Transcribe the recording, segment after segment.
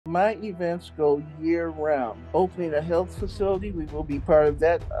My events go year round. Opening a health facility, we will be part of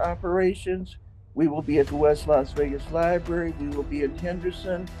that operations. We will be at the West Las Vegas Library. We will be in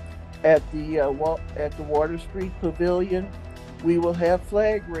Henderson at the Water Street Pavilion. We will have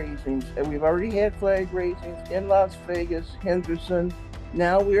flag raisings, and we've already had flag raisings in Las Vegas, Henderson.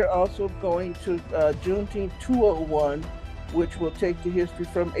 Now we're also going to Juneteenth 201, which will take the history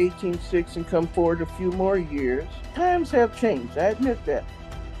from 1806 and come forward a few more years. Times have changed, I admit that.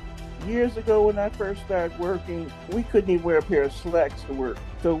 Years ago when I first started working, we couldn't even wear a pair of slacks to work.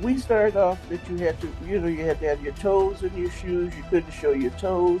 So we started off that you had to have your toes in your shoes. You couldn't show your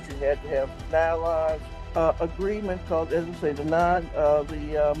toes. You had to have nylon agreement called, as I say, the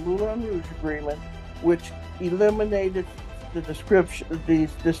Moulin Rouge agreement, which eliminated the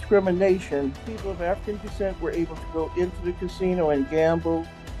discrimination. People of African descent were able to go into the casino and gamble.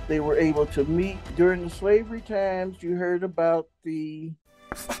 They were able to meet. During the slavery times, you heard about the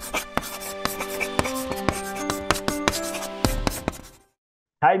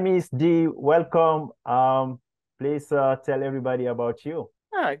Hi, Miss D. Welcome. Please tell everybody about you.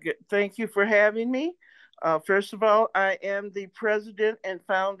 Thank you for having me. First of all, I am the president and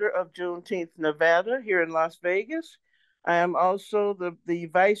founder of Juneteenth Nevada here in Las Vegas. I am also the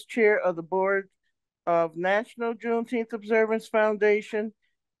vice chair of the board of National Juneteenth Observance Foundation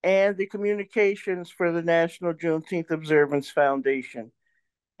and the communications for the National Juneteenth Observance Foundation.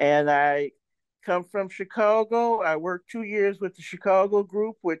 And I come from Chicago. I worked 2 years with the Chicago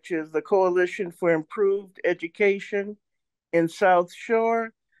Group, which is the Coalition for Improved Education in South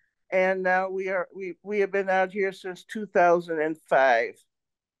Shore. And now we have been out here since 2005.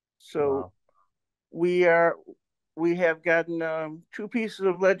 So Wow. we have gotten 2 pieces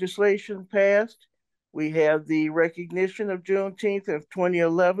of legislation passed. We have the recognition of Juneteenth of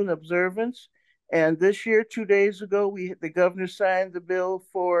 2011 observance, and this year, 2 days ago, the governor signed the bill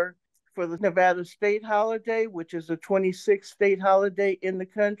for the Nevada state holiday, which is the 26th state holiday in the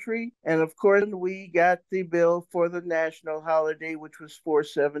country. And of course, we got the bill for the national holiday, which was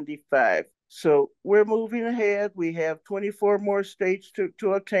 475. So we're moving ahead. We have 24 more states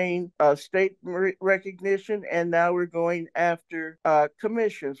to obtain state recognition, and now we're going after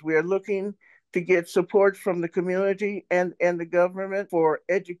commissions. We are looking to get support from the community and the government for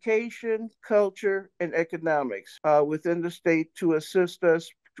education, culture, and economics within the state to assist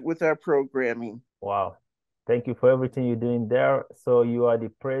us with our programming. Wow. Thank you for everything you're doing there. So you are the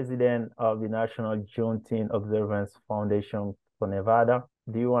president of the National Juneteenth Observance Foundation for Nevada.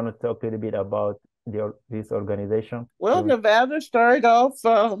 Do you want to talk a little bit about this organization? Well, Nevada started off,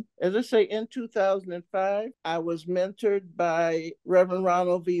 as I say, in 2005. I was mentored by Reverend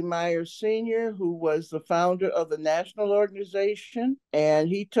Ronald V. Myers Sr., who was the founder of the national organization, and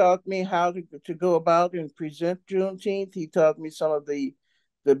he taught me how to go about and present Juneteenth. He taught me some of the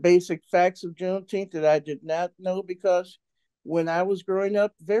basic facts of Juneteenth that I did not know, because when I was growing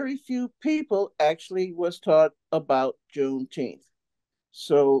up, very few people actually was taught about Juneteenth.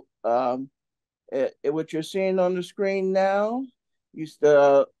 So what you're seeing on the screen now, you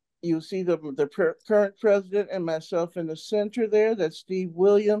see the current president and myself in the center there. That's Steve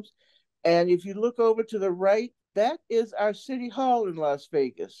Williams. And if you look over to the right, that is our city hall in Las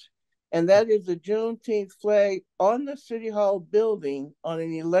Vegas. And that is the Juneteenth flag on the City Hall building on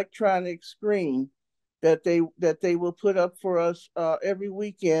an electronic screen that they will put up for us every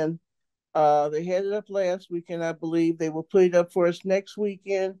weekend. They had it up last weekend, I believe. They will put it up for us next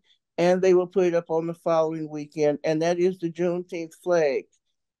weekend, and they will put it up on the following weekend. And that is the Juneteenth flag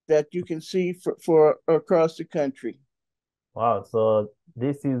that you can see for across the country. Wow. So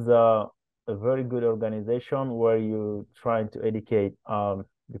this is a very good organization where you're trying to educate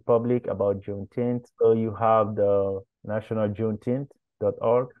the public about Juneteenth. So you have the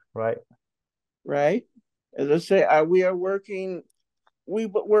nationaljuneteenth.org, right? Right. As I say, we are working. We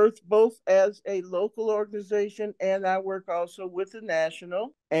work both as a local organization, and I work also with the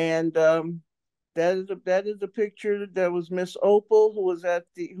national. And that is a picture that was Miss Opal, who was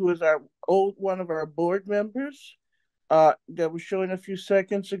our one of our board members. That was showing a few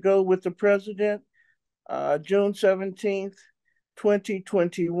seconds ago with the president, June 17th,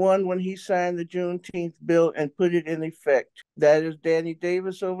 2021, when he signed the Juneteenth bill and put it in effect. That is Danny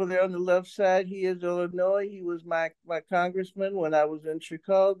Davis over there on the left side. He is Illinois. He was my congressman when I was in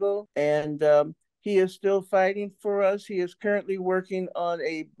Chicago, and he is still fighting for us. He is currently working on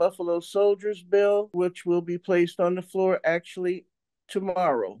a Buffalo Soldiers bill, which will be placed on the floor actually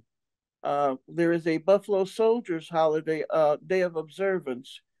tomorrow. There is a Buffalo Soldiers holiday, day of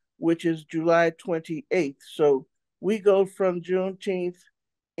observance, which is July 28th. So we go from Juneteenth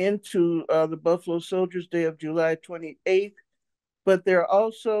into the Buffalo Soldiers Day of July 28th. But there's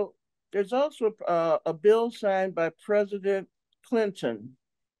also a bill signed by President Clinton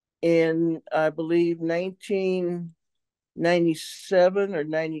in, I believe, 1997 or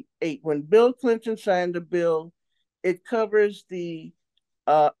 98. When Bill Clinton signed the bill, it covers the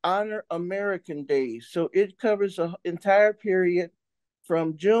Honor American Days. So it covers the entire period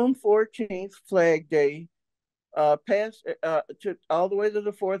from June 14th, Flag Day, past to all the way to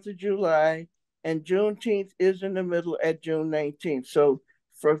the 4th of July, and Juneteenth is in the middle at June 19th. So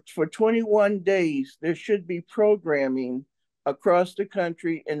for 21 days, there should be programming across the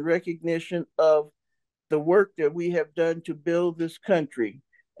country in recognition of the work that we have done to build this country.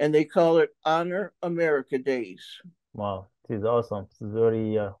 And they call it Honor America Days. Wow, it is awesome. It's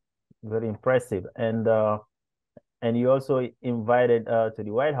very impressive. And you also invited to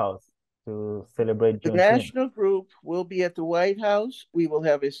the White House to celebrate The Juneteenth. national group will be at the White House. We will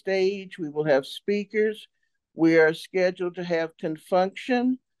have a stage. We will have speakers. We are scheduled to have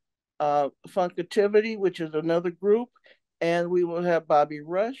Confunction, Funkativity, which is another group, and we will have Bobby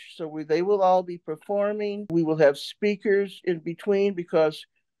Rush. So they will all be performing. We will have speakers in between because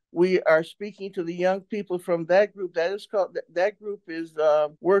we are speaking to the young people from that group. That group is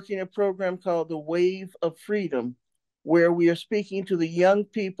working a program called the Wave of Freedom, where we are speaking to the young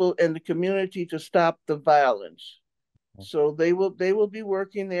people and the community to stop the violence. So they will be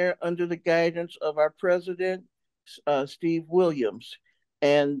working there under the guidance of our president, Steve Williams,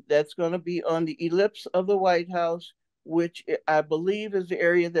 and that's going to be on the ellipse of the White House, which I believe is the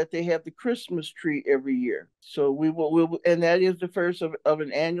area that they have the Christmas tree every year. So and that is the first of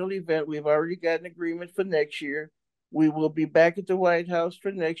an annual event. We've already got an agreement for next year. We will be back at the White House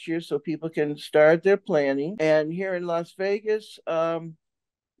for next year so people can start their planning. And here in Las Vegas,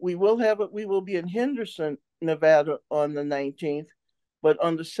 we will be in Henderson, Nevada on the 19th, but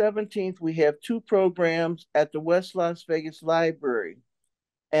on the 17th, we have two programs at the West Las Vegas Library.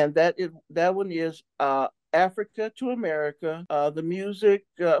 And that one is Africa to America, the music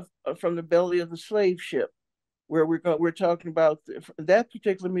from the belly of the slave ship, where we're talking about that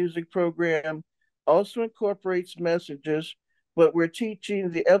particular music program also incorporates messages, but we're teaching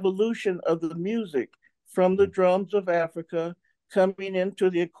the evolution of the music from the drums of Africa coming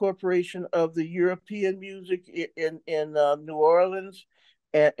into the incorporation of the European music in New Orleans,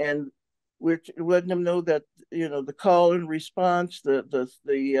 and we're letting them know that the call and response,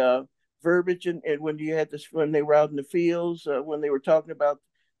 the verbiage, and when you had this when they were out in the fields, when they were talking about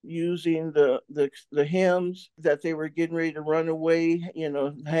using the hymns that they were getting ready to run away,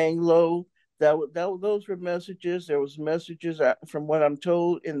 hang low. Those were messages. There was messages from what I'm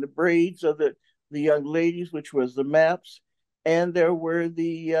told in the braids of the young ladies, which was the maps, and there were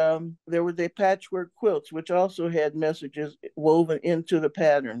the patchwork quilts, which also had messages woven into the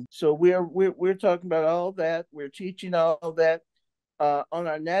pattern. So we're talking about all that. We're teaching all that on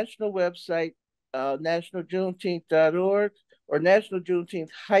our national website, nationaljuneteenth.org, or National Juneteenth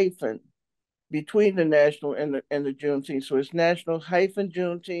hyphen between the national and the Juneteenth. So it's national hyphen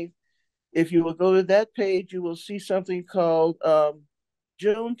Juneteenth. If you will go to that page, you will see something called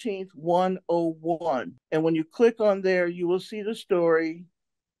Juneteenth 101. And when you click on there, you will see the story.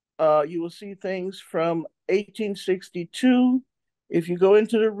 You will see things from 1862. If you go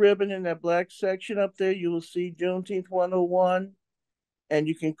into the ribbon in that black section up there, you will see Juneteenth 101. And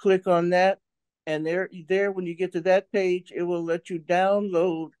you can click on that. And there, when you get to that page, it will let you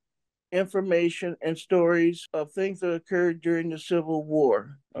download information and stories of things that occurred during the Civil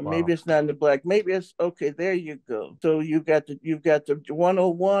War. Or maybe it's not in the black. Maybe it's okay. There you go. So you've got the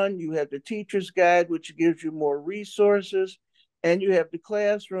 101. You have the teacher's guide, which gives you more resources, and you have the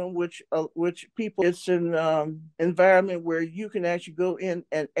classroom, which people. It's an environment where you can actually go in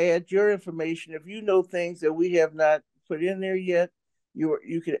and add your information. If you know things that we have not put in there yet,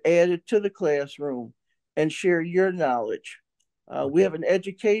 you can add it to the classroom and share your knowledge. We have an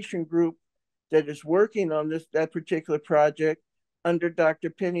education group that is working on that particular project under Dr.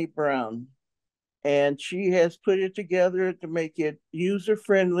 Penny Brown, and she has put it together to make it user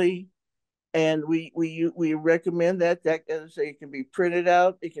friendly. And we recommend that as I say, it can be printed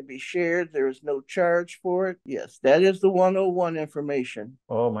out, it can be shared. There is no charge for it. Yes, that is the 101 information.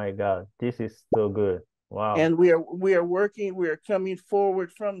 Oh my God, this is so good! Wow. And we are coming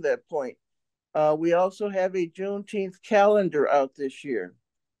forward from that point. We also have a Juneteenth calendar out this year.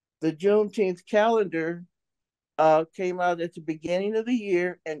 The Juneteenth calendar came out at the beginning of the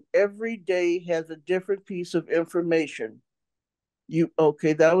year, and every day has a different piece of information.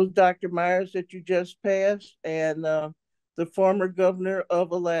 That was Dr. Myers that you just passed, and the former governor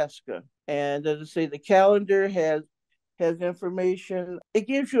of Alaska. And as I say, the calendar has information.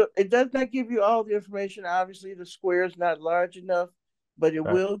 It does not give you all the information. Obviously, the square is not large enough, but it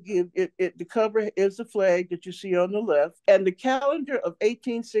will give it. The cover is the flag that you see on the left. And the calendar of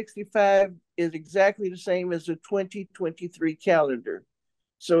 1865 is exactly the same as the 2023 calendar.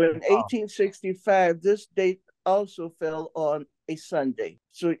 So in 1865, this date also fell on a Sunday.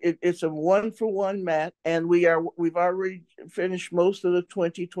 So it's a 1-for-1 match, and we've already finished most of the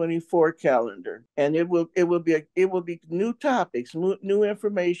 2024 calendar, and it will be new topics, new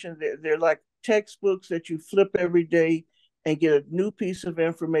information. They're like textbooks that you flip every day and get a new piece of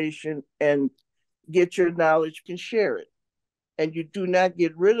information and get your knowledge, can share it. And you do not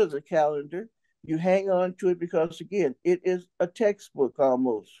get rid of the calendar. You hang on to it because, again, it is a textbook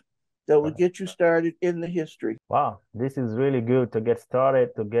almost that will get you started in the history. Wow, this is really good to get started,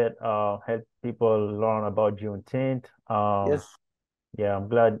 to get help people learn about Juneteenth. Yes. Yeah, I'm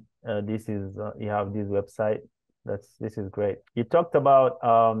glad this is you have this website. This is great. You talked about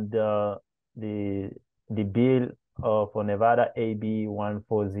the bill for Nevada AB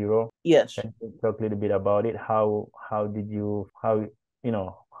 140. Yes. Can you talk a little bit about it? How did you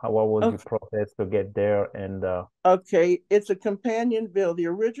what was the process to get there? And okay, it's a companion bill. The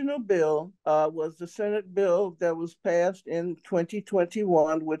original bill was the Senate bill that was passed in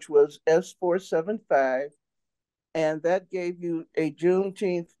 2021, which was S475, and that gave you a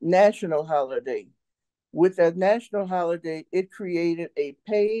Juneteenth national holiday. With that national holiday, it created a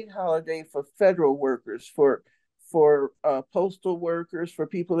paid holiday for federal workers, for postal workers, for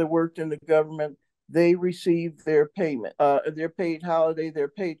people that worked in the government. They received their payment, their paid holiday, their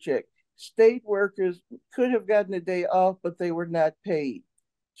paycheck. State workers could have gotten a day off, but they were not paid.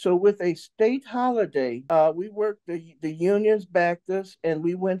 So with a state holiday, we worked, the unions backed us, and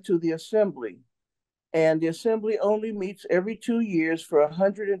we went to the assembly. And the assembly only meets every 2 years for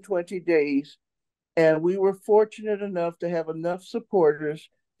 120 days. And we were fortunate enough to have enough supporters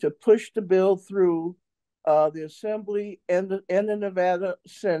to push the bill through the assembly and the Nevada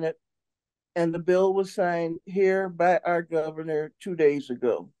Senate. And the bill was signed here by our governor 2 days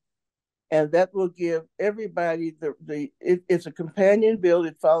ago. And that will give everybody it's a companion bill.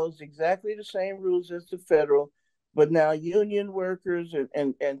 It follows exactly the same rules as the federal, but now union workers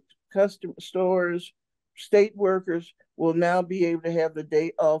and custom stores, state workers will now be able to have the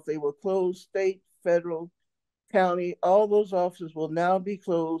day off. They will close state, federal, county, all those offices will now be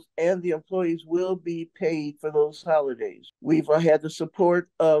closed, and the employees will be paid for those holidays. We've had the support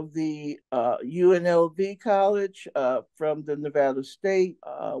of the UNLV College from the Nevada State.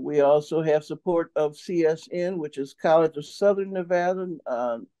 We also have support of CSN, which is College of Southern Nevada,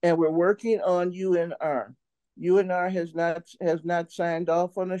 and we're working on UNR. UNR has not signed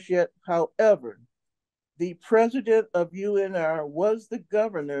off on us yet. However, the president of UNR was the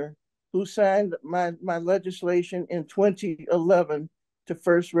governor who signed my legislation in 2011 to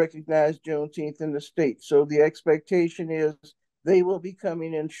first recognize Juneteenth in the state. So the expectation is they will be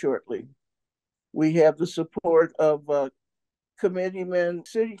coming in shortly. We have the support of committeeman,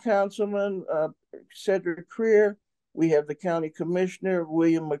 city councilman Cedric Creer. We have the county commissioner,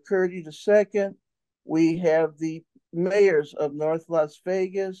 William McCurdy II. We have the mayors of North Las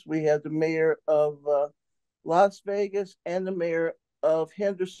Vegas. We have the mayor of Las Vegas and the mayor of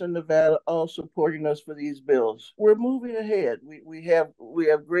Henderson, Nevada, all supporting us for these bills. We're moving ahead. We have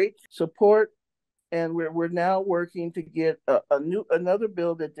great support, and we're now working to get another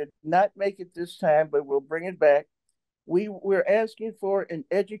bill that did not make it this time, but we'll bring it back. We're asking for an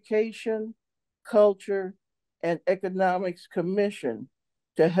education, culture, and economics commission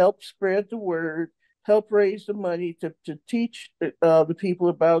to help spread the word, help raise the money to teach the people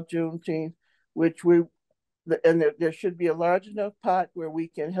about Juneteenth, which there should be a large enough pot where we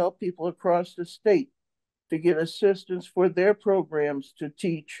can help people across the state to get assistance for their programs to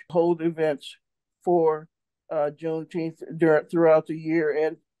teach, hold events for Juneteenth throughout the year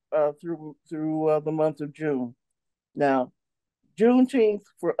and through the month of June. Now, Juneteenth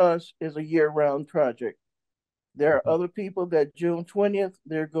for us is a year-round project. There are other people that June 20th,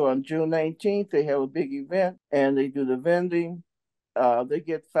 they're going. June 19th, they have a big event and they do the vending. They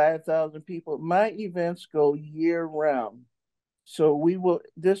get 5,000 people. My events go year round. So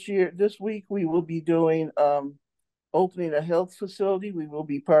this week, we will be doing opening a health facility. We will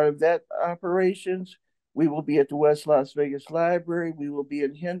be part of that operations. We will be at the West Las Vegas Library. We will be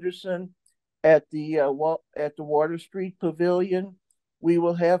in Henderson at the Water Street Pavilion. We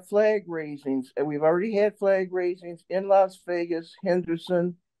will have flag raisings, and we've already had flag raisings in Las Vegas,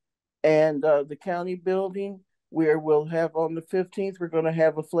 Henderson, and the county building, where we'll have on the 15th, we're going to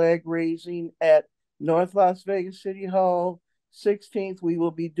have a flag raising at North Las Vegas City Hall. 16th, we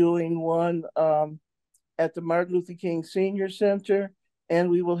will be doing one at the Martin Luther King Senior Center,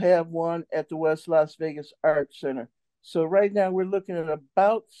 and we will have one at the West Las Vegas Arts Center. So right now we're looking at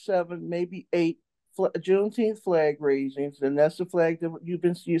about 7, maybe 8 Juneteenth flag raisings, and that's the flag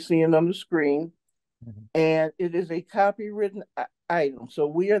that you're seeing on the screen. Mm-hmm. And it is a copywritten item. So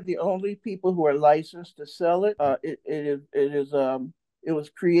we are the only people who are licensed to sell it. It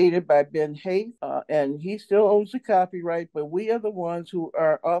was created by Ben Hayes, and he still owns the copyright, but we are the ones who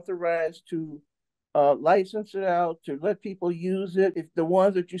are authorized to license it out, to let people use it. If the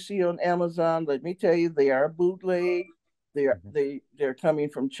ones that you see on Amazon, let me tell you, they are bootleg. They're coming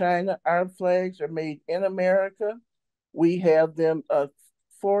from China. Our flags are made in America. We have them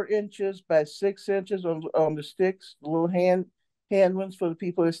 4 inches by 6 inches on the sticks, the little hand ones for the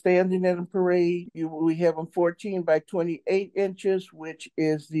people that are standing in a parade. We have them 14 by 28 inches, which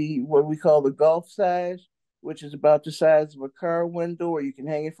is what we call the golf size, which is about the size of a car window, or you can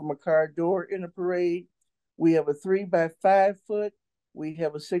hang it from a car door in a parade. We have a 3 by 5 foot. We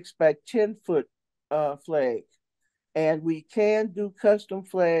have a 6 by 10 foot flag. And we can do custom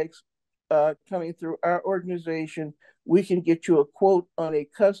flags coming through our organization. We can get you a quote on a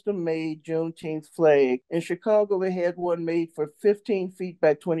custom-made Juneteenth flag. In Chicago, they had one made for 15 feet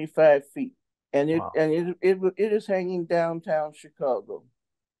by 25 feet. And it is hanging downtown Chicago.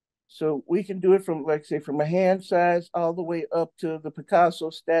 So we can do it from, like say, from a hand size all the way up to the Picasso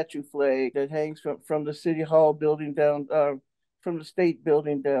statue flag that hangs from the City Hall building down, from the state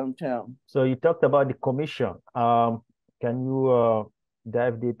building downtown. So you talked about the commission. Can you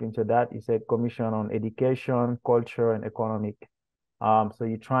dive deep into that? You said commission on education, culture, and economic. So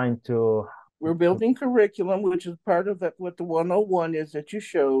you're trying to... We're building curriculum, which is part of that, what the 101 is that you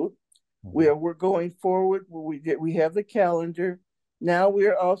showed. Mm-hmm. We're going forward. We have the calendar. Now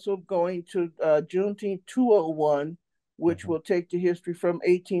we're also going to Juneteenth 201, which will take the history from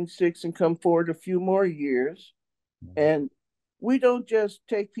 1806 and come forward a few more years. And we don't just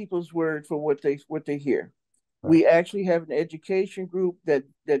take people's word for what they hear. Right. We actually have an education group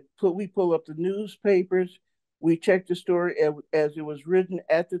we pull up the newspapers. We check the story as it was written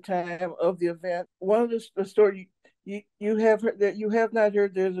at the time of the event. One of the story you have not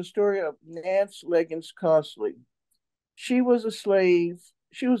heard, there's a story of Nance Leggins Costley. She was a slave.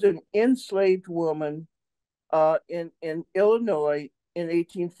 She was an enslaved woman in Illinois in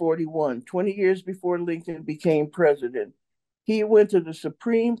 1841, 20 years before Lincoln became president. He went to the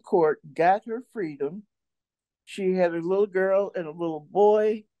Supreme Court, got her freedom. She had a little girl and a little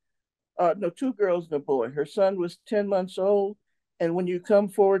boy. 2 girls and a boy. Her son was 10 months old. And when you come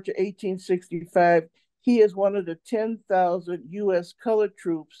forward to 1865, he is one of the 10,000 U.S. colored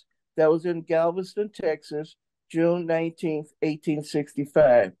troops that was in Galveston, Texas, June 19th,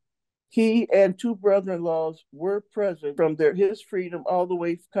 1865. He and 2 brother-in-laws were present from his freedom all the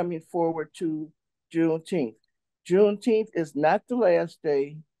way coming forward to Juneteenth. Juneteenth is not the last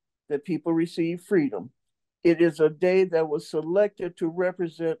day that people receive freedom. It is a day that was selected to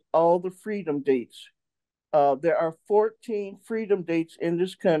represent all the freedom dates. There are 14 freedom dates in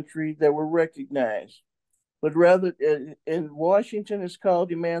this country that were recognized, but rather in Washington, it's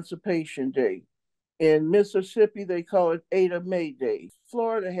called Emancipation Day. In Mississippi, they call it Ada May Day.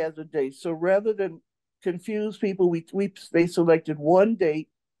 Florida has a date. So rather than confuse people, they selected one date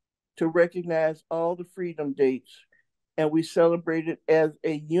to recognize all the freedom dates, and we celebrate it as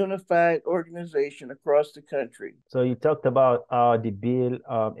a unified organization across the country. So you talked about the bill,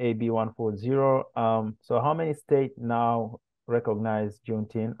 AB 140. So how many states now recognize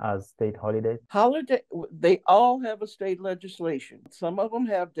Juneteenth as state holiday? They all have a state legislation. Some of them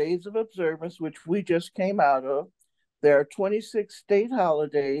have days of observance, which we just came out of. There are 26 state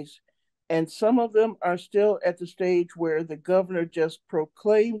holidays, and some of them are still at the stage where the governor just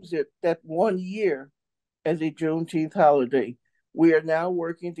proclaims it that one year as a Juneteenth holiday. We are now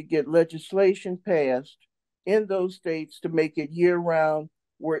working to get legislation passed in those states to make it year-round,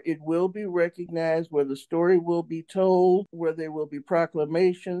 where it will be recognized, where the story will be told, where there will be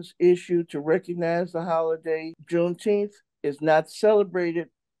proclamations issued to recognize the holiday. Juneteenth is not celebrated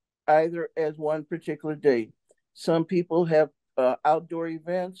either as one particular day. Some people have outdoor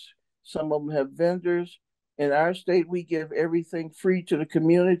events, some of them have vendors. In our state, we give everything free to the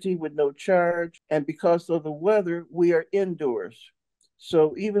community with no charge. And because of the weather, we are indoors.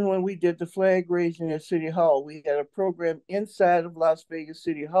 So even when we did the flag raising at City Hall, we had a program inside of Las Vegas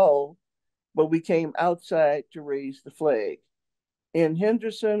City Hall, but we came outside to raise the flag. In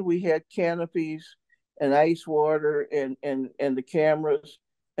Henderson, we had canopies and ice water and the cameras,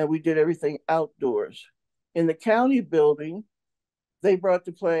 and we did everything outdoors. In the county building, they brought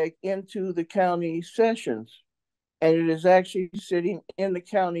the flag into the county sessions, and it is actually sitting in the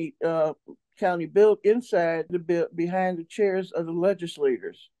county county built inside behind the chairs of the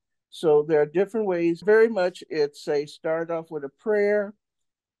legislators. So there are different ways. Very much it's a start off with a prayer.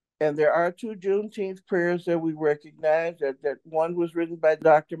 And there are two Juneteenth prayers that we recognize. That one was written by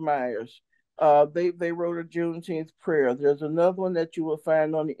Dr. Myers. They wrote a Juneteenth prayer. There's another one that you will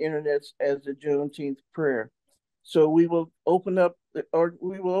find on the internet as the Juneteenth prayer. So we will open up, or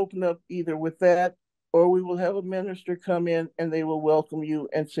we will open up either with that, or we will have a minister come in and they will welcome you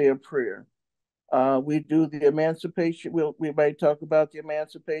and say a prayer. We do the emancipation. We might talk about the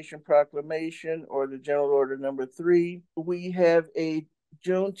Emancipation Proclamation or the General Order Number 3. We have a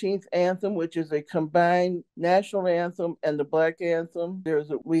Juneteenth anthem, which is a combined national anthem and the Black anthem.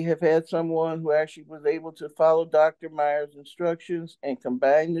 We have had someone who actually was able to follow Dr. Myers' instructions and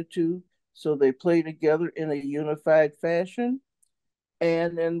combine the two, so they play together in a unified fashion.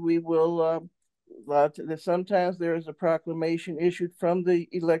 And then we will sometimes there is a proclamation issued from the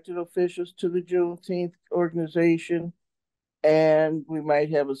elected officials to the Juneteenth organization, and we might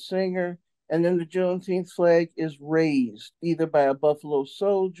have a singer. And then the Juneteenth flag is raised either by a Buffalo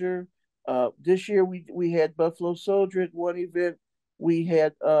Soldier. This year we had Buffalo Soldier at one event. We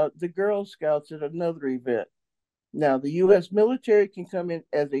had the Girl Scouts at another event. Now, the U.S. military can come in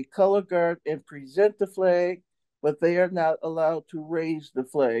as a color guard and present the flag, but they are not allowed to raise the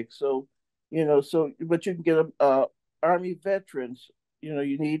flag. So, but you can get Army veterans.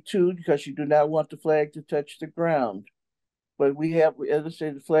 You need two because you do not want the flag to touch the ground. But we have, as I say,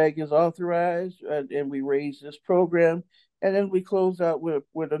 the flag is authorized, and we raise this program, and then we close out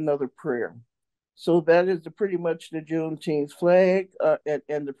with another prayer. So that is pretty much the Juneteenth flag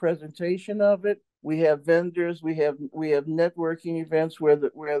and the presentation of it. We have vendors, we have networking events where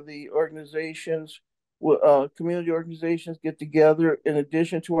the organizations, community organizations get together in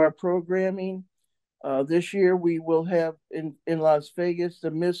addition to our programming. This year we will have in Las Vegas the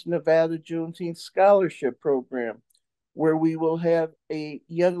Miss Nevada Juneteenth Scholarship Program, where we will have a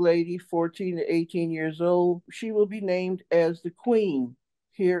young lady, 14 to 18 years old. She will be named as the Queen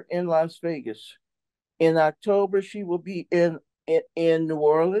here in Las Vegas. In October, she will be in New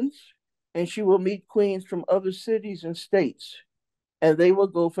Orleans, and she will meet queens from other cities and states. And they will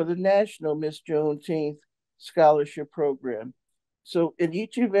go for the National Miss Juneteenth Scholarship Program. So in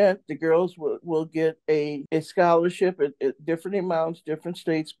each event, the girls will get a scholarship at different amounts, different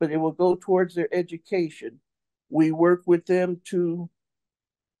states, but it will go towards their education. We work with them to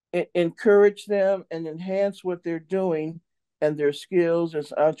encourage them and enhance what they're doing and their skills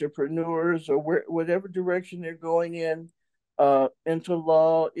as entrepreneurs or whatever direction they're going in, into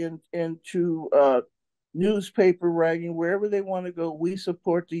law, into newspaper writing, wherever they want to go. We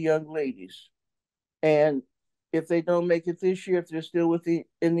support the young ladies. And if they don't make it this year, if they're still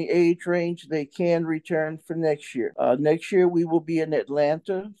in the age range, they can return for next year. Next year, we will be in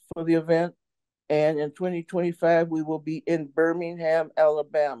Atlanta for the event. And in 2025, we will be in Birmingham,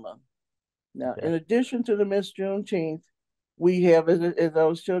 Alabama. Now, in addition to the Miss Juneteenth, we have, as I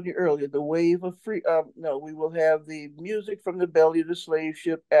was telling you earlier, the wave of free. We will have the music from the belly of the slave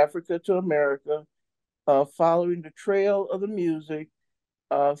ship, Africa to America, following the trail of the music,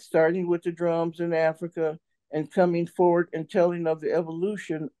 starting with the drums in Africa and coming forward and telling of the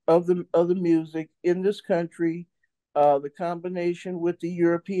evolution of the music in this country, the combination with the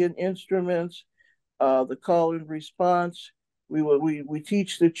European instruments, the call and response. We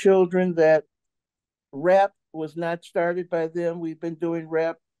teach the children that rap was not started by them. We've been doing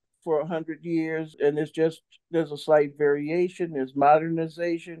rap for 100 years, and there's a slight variation. There's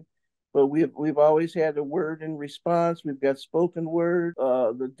modernization, but we've always had a word in response. We've got spoken word,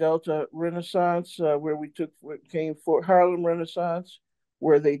 the Delta Renaissance, where came for Harlem Renaissance,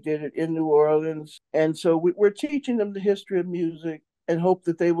 where they did it in New Orleans, and so we're teaching them the history of music and hope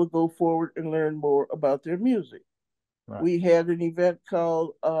that they will go forward and learn more about their music. Right. We had an event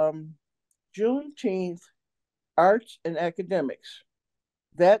called Juneteenth Arts and Academics.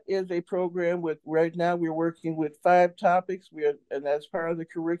 That is a program right now we're working with 5 topics. And that's part of the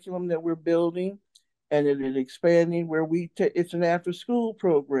curriculum that we're building, and it is expanding where it's an after school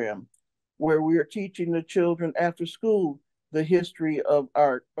program where we are teaching the children after school the history of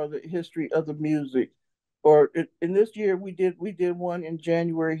art or the history of the music. Or in this year, we did one in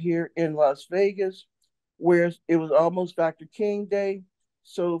January here in Las Vegas, where it was almost Dr. King Day.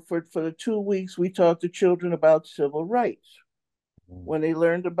 So for the 2 weeks, we taught the children about civil rights. When they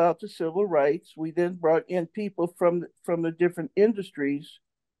learned about the civil rights, we then brought in people from the different industries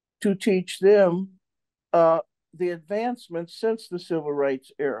to teach them the advancements since the civil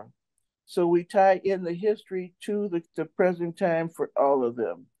rights era. So we tie in the history to the present time for all of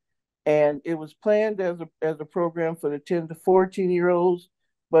them. And it was planned as a program for the 10 to 14-year-olds,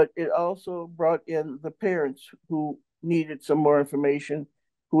 but it also brought in the parents who needed some more information,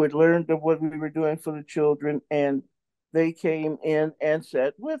 who had learned of what we were doing for the children, and they came in and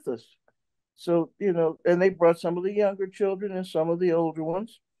sat with us. So, and they brought some of the younger children and some of the older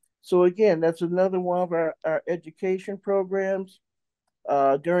ones. So again, that's another one of our education programs.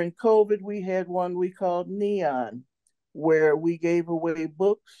 During COVID, we had one we called Neon, where we gave away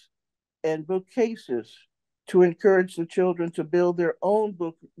books and bookcases to encourage the children to build their own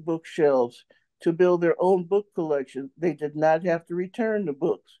bookshelves, to build their own book collection. They did not have to return the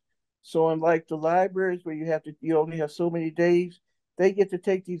books. So unlike the libraries where you only have so many days, they get to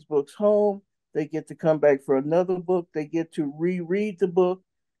take these books home. They get to come back for another book. They get to reread the book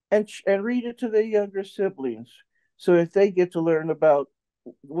and read it to their younger siblings. So if they get to learn about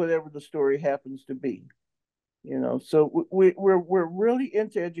whatever the story happens to be. So we're really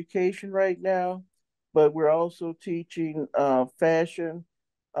into education right now, but we're also teaching fashion.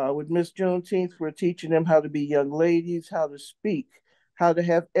 With Miss Juneteenth, we're teaching them how to be young ladies, how to speak, how to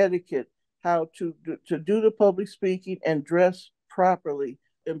have etiquette, how to do the public speaking and dress properly,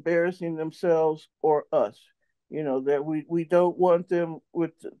 embarrassing themselves or us. That we don't want them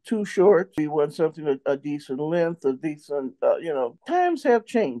with too short. We want something a decent length, a decent, times have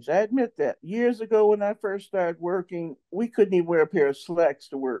changed. I admit that. Years ago when I first started working, we couldn't even wear a pair of slacks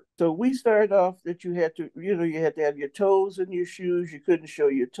to work. So we started off that you had to have your toes in your shoes. You couldn't show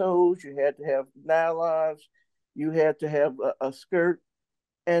your toes. You had to have nylons. You had to have a skirt.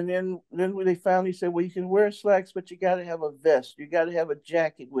 And then when they finally said, well, you can wear slacks, but you got to have a vest. You got to have a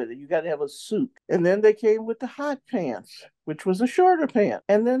jacket with it. You got to have a suit. And then they came with the hot pants, which was a shorter pant.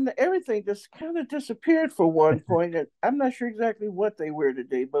 And then everything just kind of disappeared for one point. And I'm not sure exactly what they wear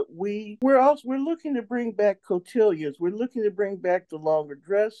today, but we're looking to bring back cotillions. We're looking to bring back the longer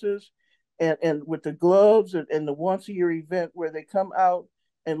dresses and with the gloves and the once a year event where they come out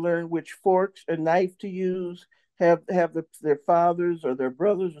and learn which forks and knife to use, have their fathers or their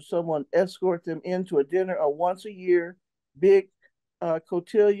brothers or someone escort them into a dinner, a once a year big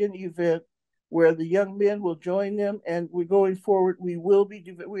cotillion event where the young men will join them. And we're going forward. We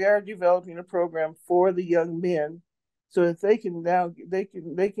are developing a program for the young men, so that they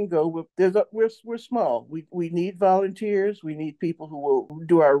can go with. We're small. We need volunteers. We need people who will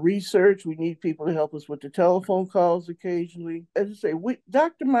do our research. We need people to help us with the telephone calls occasionally. As I say,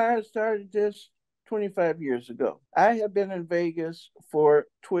 Dr. Myers started this 25 years ago. I have been in Vegas for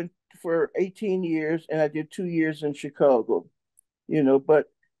 18 years, and I did 2 years in Chicago. But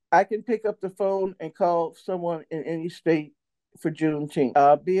I can pick up the phone and call someone in any state for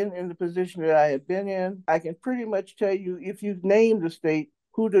Juneteenth. Being in the position that I have been in, I can pretty much tell you, if you name the state,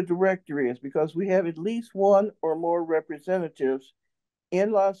 who the director is, because we have at least one or more representatives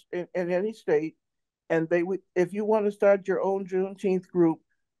in any state, and if you want to start your own Juneteenth group,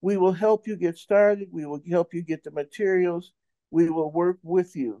 we will help you get started. We will help you get the materials. We will work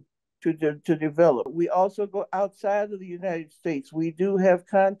with you to develop. We also go outside of the United States. We do have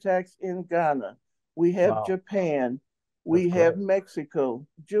contacts in Ghana. We have Japan. We have Mexico.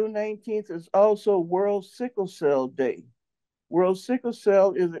 June 19th is also World Sickle Cell Day. World Sickle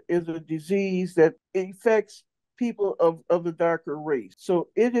Cell is a disease that affects people of the darker race. So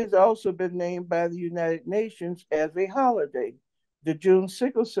it has also been named by the United Nations as a holiday. The June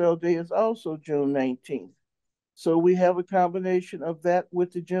Sickle Cell Day is also June 19th. So we have a combination of that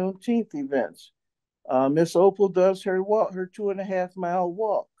with the Juneteenth events. Miss Opal does her 2.5-mile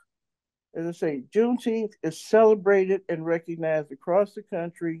walk. As I say, Juneteenth is celebrated and recognized across the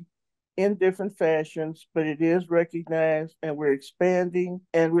country in different fashions, but it is recognized, and we're expanding,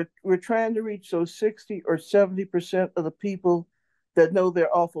 and we're trying to reach those 60 or 70% of the people that know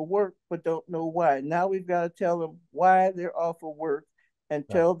they're off of work but don't know why. Now we've got to tell them why they're off of work and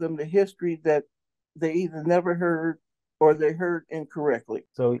tell them the history that they either never heard or they heard incorrectly.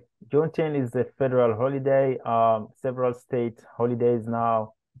 So Juneteenth is a federal holiday, several state holidays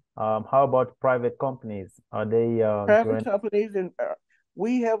now. How about private companies? Are they private companies? And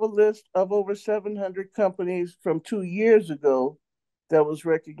we have a list of over 700 companies from 2 years ago that was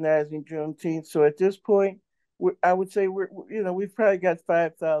recognizing Juneteenth. So at this point, I would say we've probably got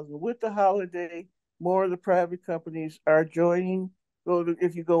 5,000. With the holiday, more of the private companies are joining.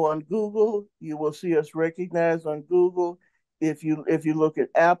 If you go on Google, you will see us recognized on Google. If you look at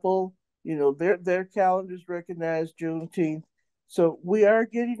Apple, their calendars recognize Juneteenth. So we are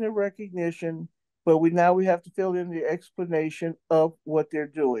getting the recognition, but we have to fill in the explanation of what they're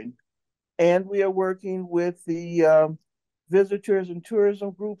doing. And we are working with the visitors and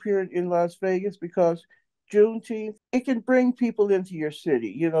tourism group here in Las Vegas, because Juneteenth, it can bring people into your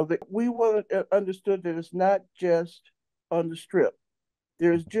city. We want understood that it's not just on the Strip,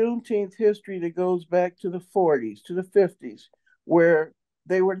 There's Juneteenth history that goes back to the 40s, to the 50s, where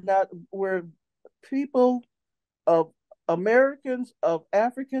they were not, where people of Americans of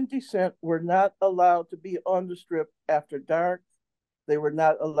African descent were not allowed to be on the strip after dark. They were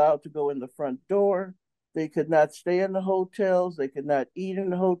not allowed to go in the front door. They could not stay in the hotels. They could not eat in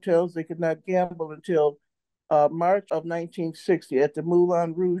the hotels. They could not gamble until March of 1960 at the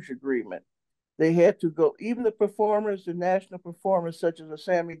Moulin Rouge Agreement. They had to go, even the performers, the national performers such as a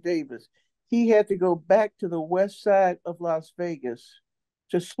Sammy Davis, he had to go back to the west side of Las Vegas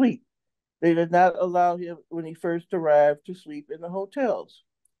to sleep. They did not allow him, when he first arrived, to sleep in the hotels.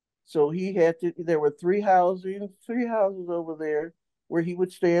 So he had to, there were three houses over there where he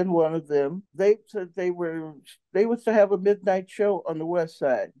would stay in one of them. They said they would have a midnight show on the west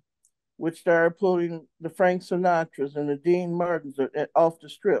side, which started pulling the Frank Sinatras and the Dean Martins off the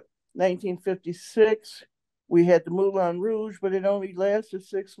strip. 1956, we had the Moulin Rouge, but it only lasted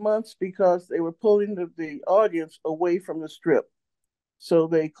 6 months because they were pulling the audience away from the strip. So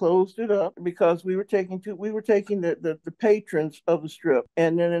they closed it up because we were taking the patrons of the strip.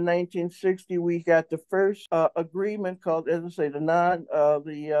 And then in 1960, we got the first agreement called, as I say,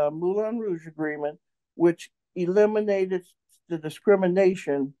 the Moulin Rouge Agreement, which eliminated the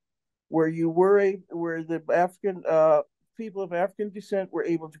discrimination where the African people of African descent were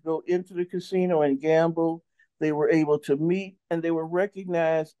able to go into the casino and gamble. They were able to meet, and they were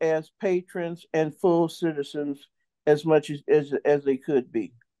recognized as patrons and full citizens as much as they could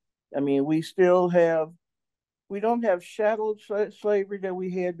be. I mean, we don't have chattel slavery that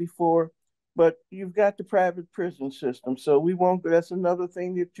we had before, but you've got the private prison system. So we won't, that's another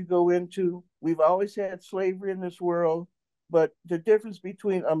thing that you go into. We've always had slavery in this world, but the difference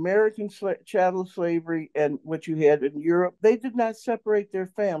between American chattel slavery and what you had in Europe, they did not separate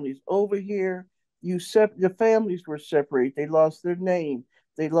their families. Over here, the families were separated. They lost their name.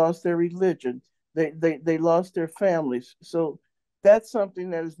 They lost their religion. They lost their families. So that's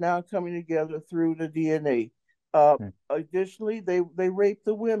something that is now coming together through the DNA. Additionally, they rape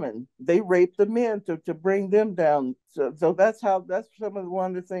the women. They rape the men to bring them down. So that's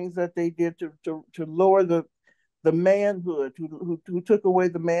one of the things that they did to lower the manhood, who took away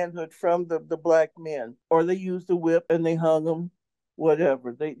the manhood from the black men. Or they used the whip and they hung them,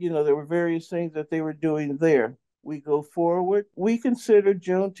 whatever. There were various things that they were doing there. We go forward. We consider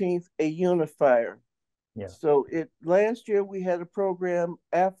Juneteenth a unifier. Yeah. So last year we had a program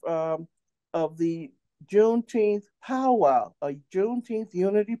of the Juneteenth powwow, a Juneteenth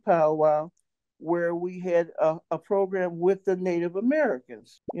unity powwow, where we had a program with the Native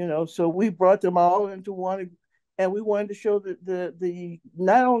Americans. So we brought them all into one, and we wanted to show the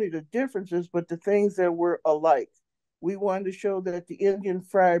not only the differences but the things that were alike. We wanted to show that the Indian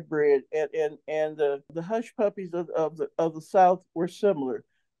fry bread and the hush puppies of the South were similar.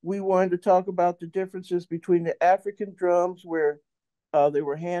 We wanted to talk about the differences between the African drums, where they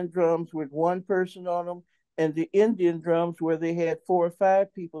were hand drums with one person on them, and the Indian drums, where they had 4 or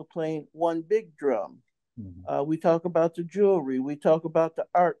 5 people playing one big drum. Mm-hmm. We talk about the jewelry. We talk about the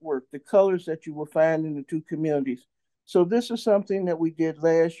artwork, the colors that you will find in the two communities. So this is something that we did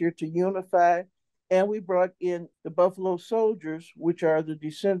last year to unify. And we brought in the Buffalo Soldiers, which are the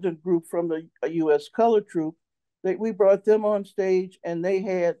descendant group from the U.S. Color Troop. We brought them on stage, and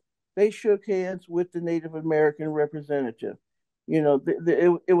they shook hands with the Native American representative.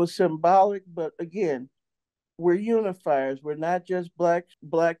 It was symbolic, but again, we're unifiers. We're not just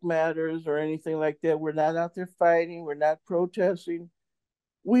Black Matters or anything like that. We're not out there fighting. We're not protesting.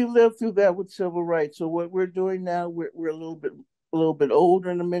 We lived through that with civil rights. So what we're doing now, we're a little bit older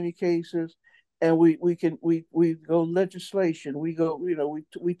in many cases. And we go legislation. We go,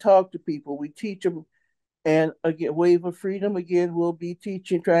 we talk to people. We teach them. And again, Wave of Freedom, again, we'll be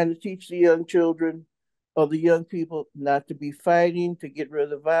trying to teach the young children or the young people not to be fighting, to get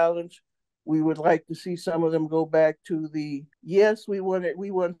rid of violence. We would like to see some of them go back to yes, we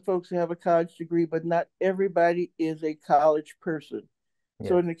want folks to have a college degree, but not everybody is a college person. Yeah.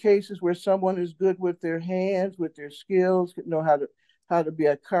 So in the cases where someone is good with their hands, with their skills, know how to be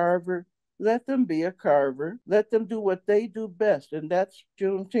a carver, let them be a carver. Let them do what they do best, and that's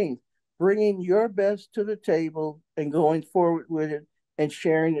Juneteenth, bringing your best to the table and going forward with it and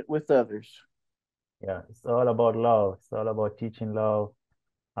sharing it with others. Yeah, it's all about love. It's all about teaching love,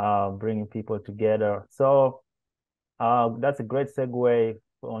 bringing people together. So that's a great segue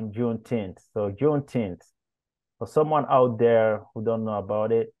on Juneteenth. So Juneteenth, for someone out there who don't know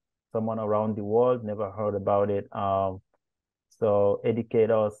about it, someone around the world never heard about it. So educate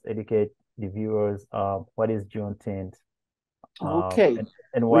the viewers. What is Juneteenth? Okay,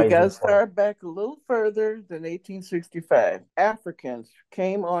 and why we is it got to important? start back a little further than 1865. Africans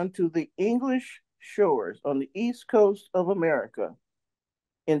came onto the English shores on the east coast of America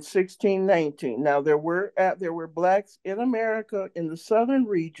in 1619. Now there were blacks in America in the southern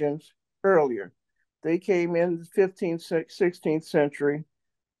regions earlier. They came in the 15th, 16th century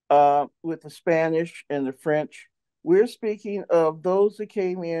with the Spanish and the French. We're speaking of those that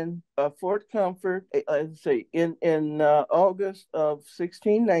came in Fort Comfort, let's say in August of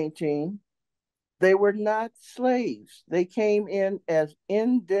 1619. They were not slaves. They came in as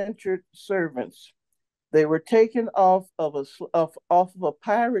indentured servants. They were taken off of a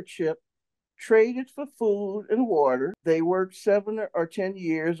pirate ship, traded for food and water. They worked 7 or 10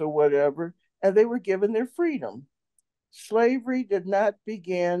 years or whatever, and they were given their freedom. Slavery did not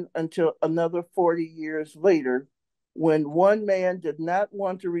begin until another 40 years later, when one man did not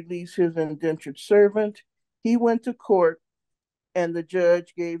want to release his indentured servant. He went to court, and the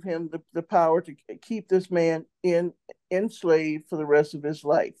judge gave him the power to keep this man enslaved for the rest of his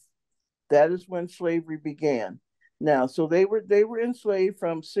life. That is when slavery began. Now, so they were enslaved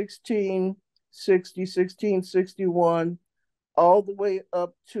from 1660, 1661, all the way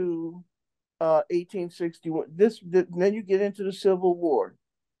up to 1861. Then you get into the Civil War.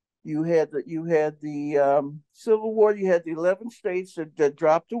 You had the Civil War. You had the 11 states that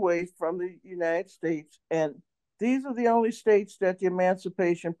dropped away from the United States, and these are the only states that the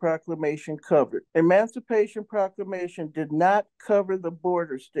Emancipation Proclamation covered. Emancipation Proclamation did not cover the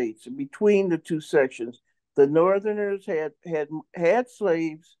border states between the two sections. The Northerners had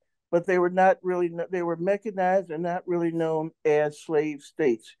slaves, but they were mechanized and not really known as slave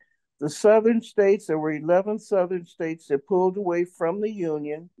states. The southern states, there were 11 southern states that pulled away from the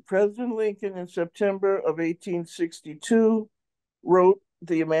Union. President Lincoln, in September of 1862, wrote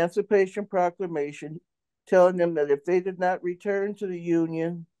the Emancipation Proclamation, telling them that if they did not return to the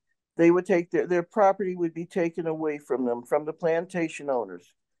Union, they would take their property would be taken away from them, from the plantation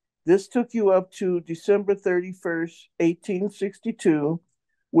owners. This took you up to December 31st, 1862,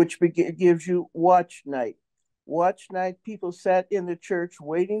 which gives you Watch Night. Watch Night, people sat in the church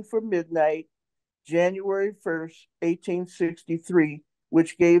waiting for midnight, January 1st, 1863,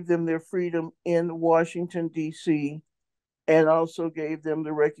 which gave them their freedom in Washington, D.C., and also gave them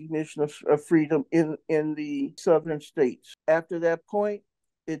the recognition of freedom in the southern states. After that point,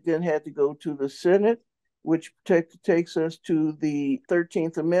 it then had to go to the Senate, which takes us to the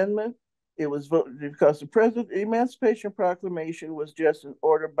 13th Amendment. It was voted because the Emancipation Proclamation was just an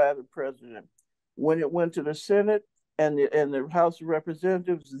order by the president. When it went to the Senate and the House of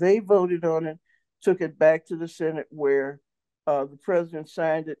Representatives, they voted on it, took it back to the Senate, where the president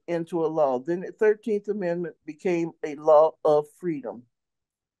signed it into a law. Then the 13th Amendment became a law of freedom.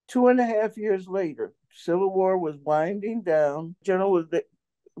 2.5 years later, Civil War was winding down. General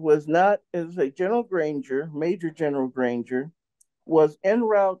Granger, Major General Granger, was en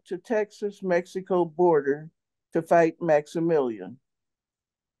route to Texas-Mexico border to fight Maximilian.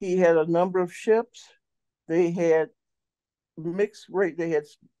 He had a number of ships. They had mixed rate. They had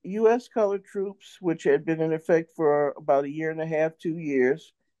U.S. colored troops, which had been in effect for about 1.5 years, 2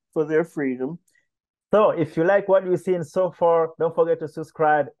 years, for their freedom. So if you like what you've seen so far, don't forget to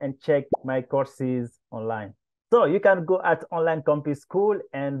subscribe and check my courses online. So you can go at Online Campus School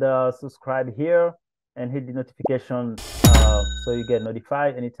and subscribe here and hit the notification so you get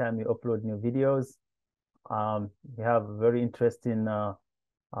notified anytime we upload new videos. We have very interesting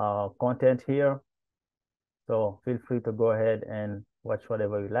content here. So feel free to go ahead and watch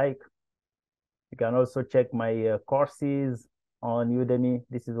whatever you like. You can also check my courses on Udemy.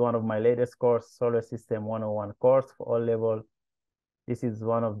 This is one of my latest course, Solar System 101 course for all levels. This is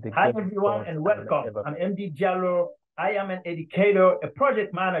one of the— Hi everyone and welcome. I'm MD Jallo. I am an educator, a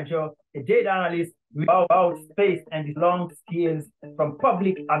project manager, a data analyst about space and its long skills from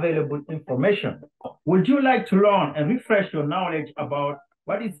public available information. Would you like to learn and refresh your knowledge about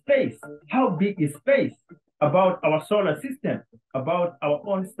what is space? How big is space? About our solar system, about our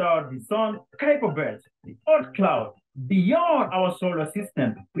own star, the sun, Kuiper Belt, the Earth cloud, beyond our solar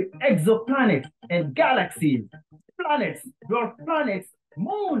system, with exoplanets and galaxies, planets, dwarf planets,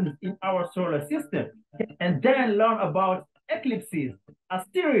 moons in our solar system, and then learn about eclipses,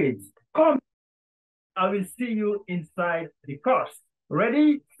 asteroids. Come, I will see you inside the course.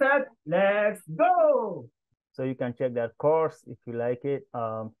 Ready, set, let's go. So you can check that course if you like it,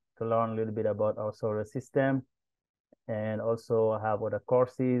 to learn a little bit about our solar system, and also have other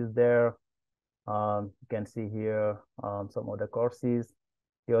courses there. You can see here some other courses: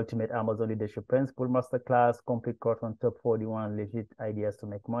 the Ultimate Amazon Leadership Principle Masterclass, complete course on top 41 legit ideas to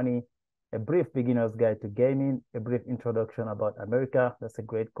make money, A Brief Beginner's Guide to Gaming, A Brief Introduction About America. That's a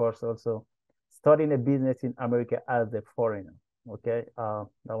great course also. Starting a Business in America as a Foreigner. Okay, that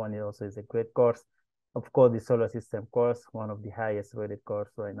one also is a great course. Of course, the Solar System course, one of the highest rated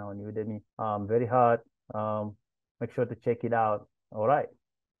courses right now on Udemy. Very hard. Make sure to check it out. All right,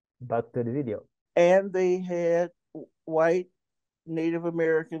 back to the video. And they had white Native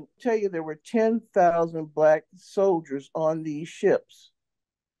American. I tell you, there were 10,000 Black soldiers on these ships.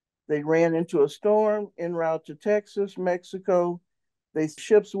 They ran into a storm en route to Texas, Mexico. The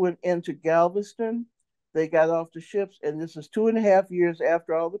ships went into Galveston. They got off the ships, and this is 2.5 years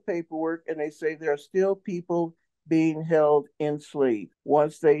after all the paperwork, and they say there are still people being held enslaved.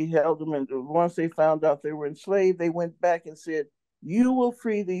 Once they held them, and once they found out they were enslaved, they went back and said, "You will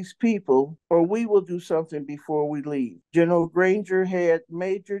free these people, or we will do something before we leave." General Granger had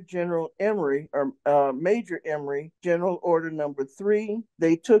Major General Emory, Major Emory, General Order Number 3.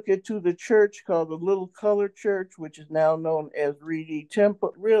 They took it to the church called the Little Colored Church, which is now known as Reedy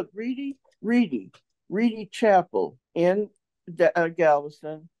Chapel in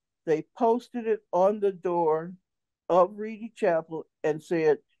Galveston. They posted it on the door of Reedy Chapel and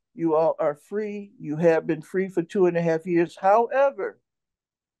said, "You all are free. You have been free for 2.5 years. However,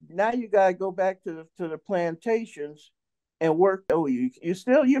 now you got to go back to the plantations and work. Oh,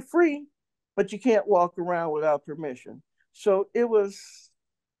 you're free, but you can't walk around without permission." So it was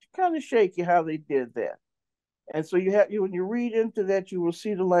kind of shaky how they did that. And so when you read into that, you will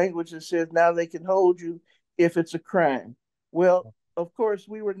see the language that says now they can hold you if it's a crime. Well, of course,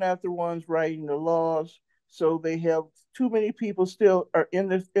 we were not the ones writing the laws. So they have too many people still are in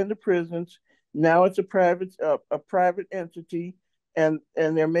the prisons. Now it's a private entity, and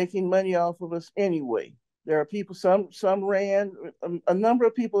they're making money off of us anyway. There are people, some ran, a number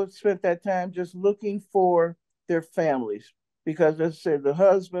of people have spent that time just looking for their families because, as I said, the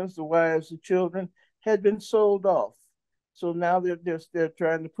husbands, the wives, the children had been sold off. So now they're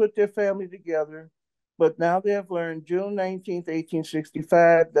trying to put their family together. But now they have learned June 19th,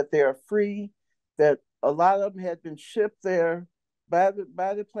 1865, that they are free, that a lot of them had been shipped there by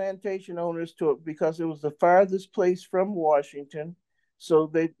the plantation owners because it was the farthest place from Washington. So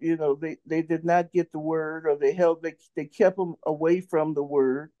they did not get the word, or they kept them away from the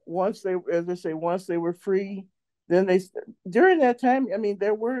word. Once they were free, then during that time, I mean,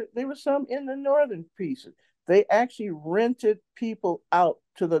 there were some in the northern pieces. They actually rented people out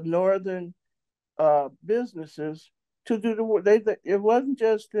to the northern businesses to do the work. It wasn't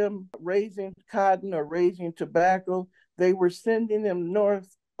just them raising cotton or raising tobacco. They were sending them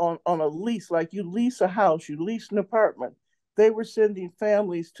north on a lease, like you lease a house, you lease an apartment. They were sending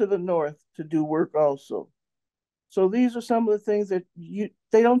families to the north to do work also. So these are some of the things that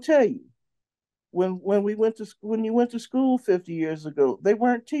they don't tell you. When you went to school 50 years ago, they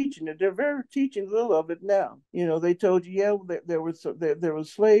weren't teaching it. They're very teaching little of it now. They told you, yeah, there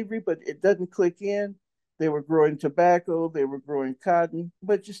was slavery, but it doesn't click in. They were growing tobacco, they were growing cotton,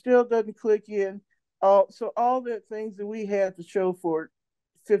 but you still doesn't click in. So all the things that we had to show for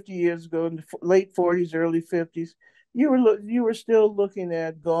 50 years ago, in the late 40s, early 50s, you were still looking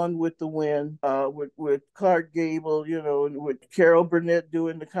at Gone with the Wind, with Clark Gable, and with Carol Burnett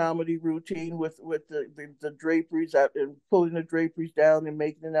doing the comedy routine with the draperies out and pulling the draperies down and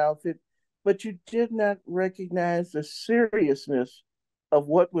making an outfit, but you did not recognize the seriousness of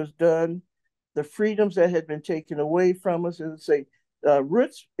what was done, the freedoms that had been taken away from us. As I say,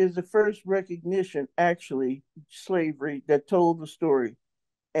 Roots is the first recognition, actually, slavery that told the story.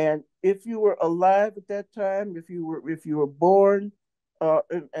 And if you were alive at that time, if you were born,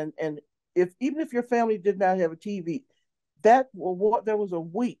 and even if your family did not have a TV, there was a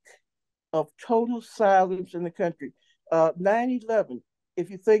week of total silence in the country. 9/11. If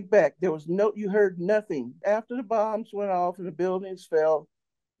you think back, you heard nothing after the bombs went off and the buildings fell.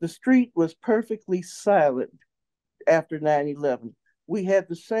 The street was perfectly silent after 9/11. We had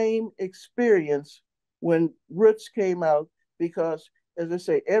the same experience when Roots came out because, as I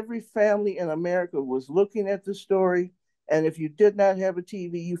say, every family in America was looking at the story. And if you did not have a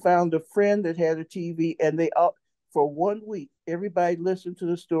TV, you found a friend that had a TV, and for 1 week, everybody listened to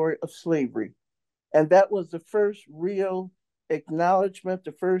the story of slavery. And that was the first real acknowledgement,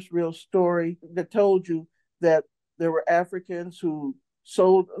 the first real story that told you that there were Africans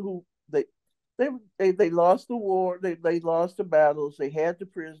they lost the war, they lost the battles, they had the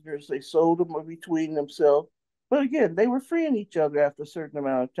prisoners, they sold them between themselves. But again, they were freeing each other after a certain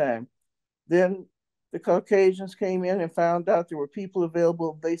amount of time. Then the Caucasians came in and found out there were people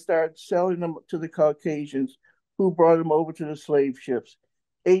available. They started selling them to the Caucasians, who brought them over to the slave ships.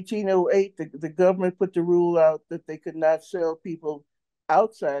 1808, the government put the rule out that they could not sell people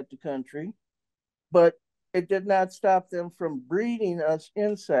outside the country, but it did not stop them from breeding us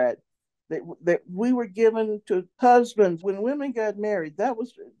inside. That we were given to husbands when women got married. That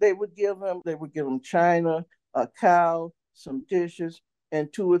was they would give them china, a cow, some dishes,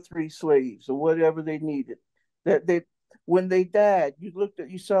 and 2 or 3 slaves or whatever they needed. That they when they died,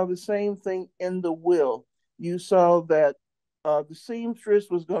 you saw the same thing in the will. You saw that the seamstress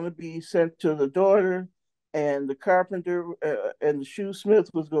was going to be sent to the daughter, and the carpenter and the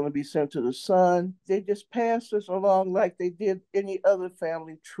shoesmith was going to be sent to the son. They just passed us along like they did any other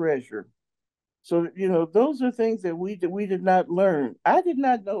family treasure. So, those are things that we did not learn. I did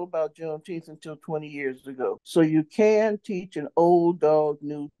not know about Juneteenth until 20 years ago. So you can teach an old dog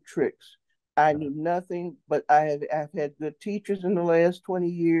new tricks. I knew nothing, but I've had good teachers in the last 20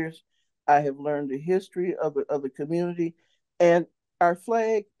 years. I have learned the history of the community. And our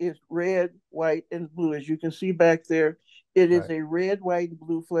flag is red, white, and blue. As you can see back there, it is a red, white, and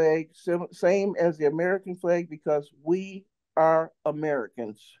blue flag, same as the American flag, because we are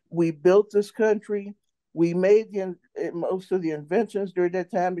Americans. We built this country. We made most of the inventions during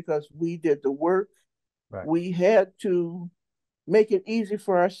that time because we did the work. Right. We had to make it easy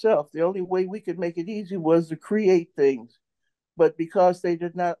for ourselves. The only way we could make it easy was to create things. But because they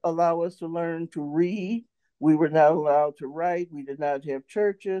did not allow us to learn to read, we were not allowed to write. We did not have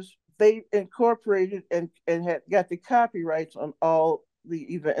churches. They incorporated and had got the copyrights on all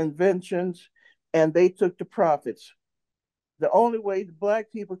the inventions, and they took the profits. The only way the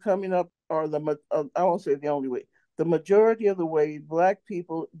Black people coming up, or I won't say the only way, the majority of the way Black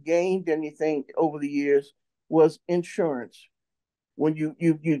people gained anything over the years was insurance. When you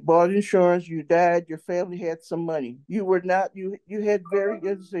bought insurance, you died, your family had some money. You were not you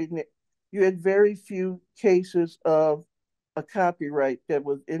had very few cases of a copyright that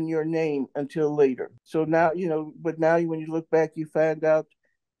was in your name until later. So now, but now when you look back, you find out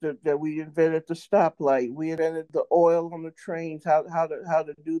that we invented the stoplight. We invented the oil on the trains, how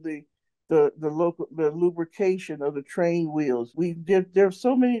to do the lubrication of the train wheels. There's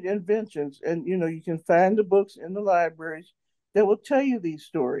so many inventions, and you can find the books in the libraries that will tell you these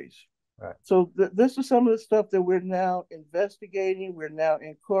stories. Right. So this is some of the stuff that we're now investigating, we're now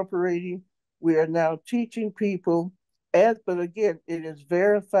incorporating, we are now teaching people. But again, it is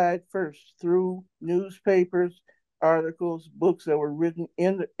verified first through newspapers, articles, books that were written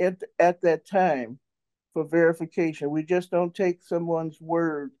at that time for verification. We just don't take someone's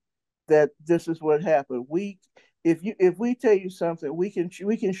word that this is what happened. If we tell you something, we can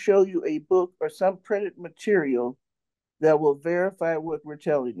show you a book or some printed material that will verify what we're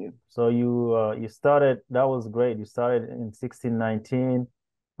telling you. So you started, that was great. You started in 1619,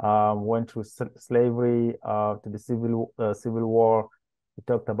 went through slavery to the Civil War. You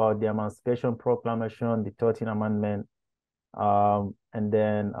talked about the Emancipation Proclamation, the 13th Amendment, and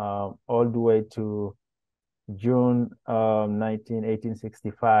then all the way to June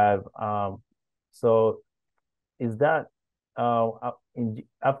 1865. So is that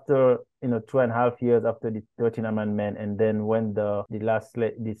after 2.5 years after the 13th Amendment, and then when the last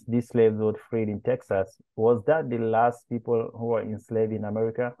these slaves were freed in Texas, was that the last people who were enslaved in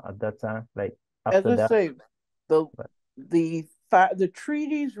America at that time? Like after As I that? say, the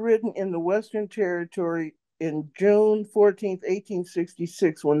treaties written in the Western Territory in June 14th,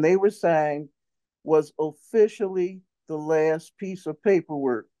 1866, when they were signed, was officially the last piece of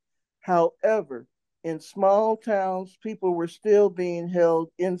paperwork. However, in small towns, people were still being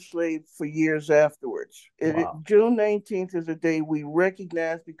held enslaved for years afterwards. Wow. June 19th is a day we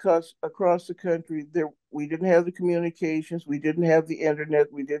recognize because across the country, we didn't have the communications, we didn't have the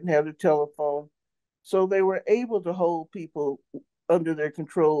internet, we didn't have the telephone. So they were able to hold people under their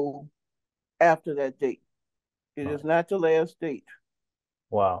control after that date. It is not the last date.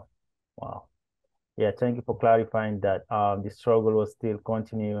 Wow. Wow. Yeah, thank you for clarifying that. The struggle was still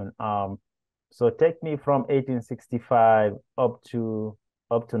continuing. So take me from 1865 up to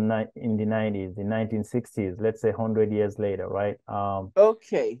in the 90s, the 1960s, let's say 100 years later, right?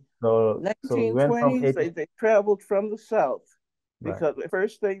 Okay. So we went from 1920s, they traveled from the South right. because the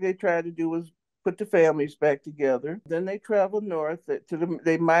first thing they tried to do was put the families back together. Then they traveled north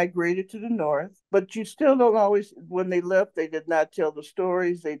they migrated to the north, but you still don't always, when they left, they did not tell the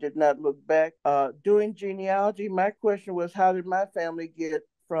stories. They did not look back. Doing genealogy, my question was, how did my family get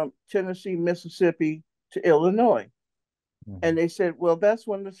from Tennessee, Mississippi to Illinois? Mm-hmm. And they said, well, that's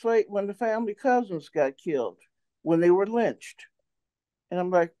when the family cousins got killed, when they were lynched. And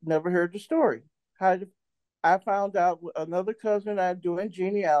I'm like, never heard the story. I found out another cousin I doing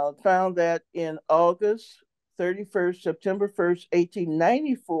genealogy found that in September 1st,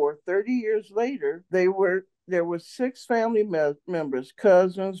 1894, 30 years later, they were there were 6 family members,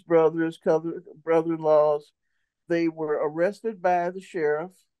 cousins, brothers, brother-in-laws. They were arrested by the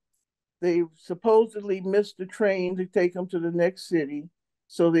sheriff. They supposedly missed the train to take them to the next city.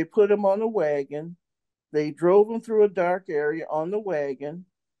 So they put them on a wagon. They drove them through a dark area on the wagon.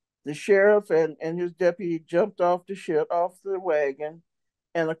 The sheriff and his deputy jumped off the wagon,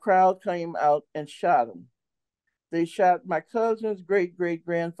 and a crowd came out and shot him. They shot my cousin's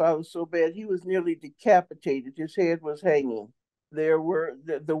great-great-grandfather so bad he was nearly decapitated. His head was hanging.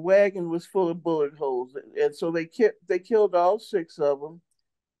 The wagon was full of bullet holes, and so they killed all 6 of them.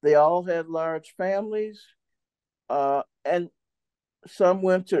 They all had large families, and some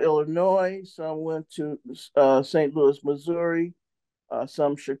went to Illinois, some went to St. Louis, Missouri,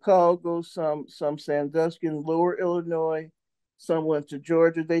 some Chicago, some Sandusky in Lower Illinois, some went to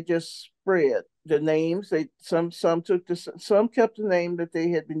Georgia. They just spread the names. Some kept the name that they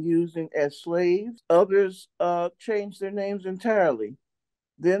had been using as slaves. Others changed their names entirely.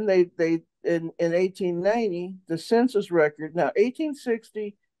 Then they in 1890 the census record. Now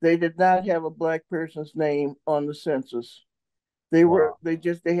 1860 they did not have a Black person's name on the census. They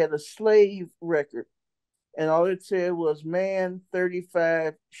had a slave record, and all it said was man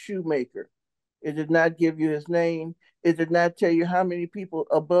 35 shoemaker. It did not give you his name. It did not tell you how many people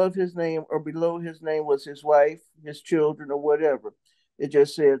above his name or below his name was his wife, his children, or whatever. It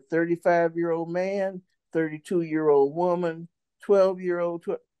just said 35-year-old man, 32-year-old woman, 12-year-old.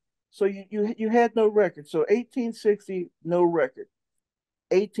 So you had no record. So 1860, no record.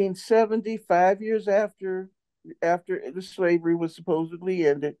 1870, 5 years after the slavery was supposedly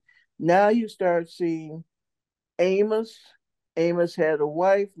ended, now you start seeing Amos. Amos had a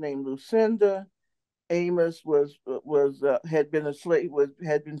wife named Lucinda. Amos had been a slave,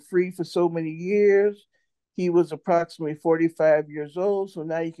 had been free for so many years. He was approximately 45 years old. So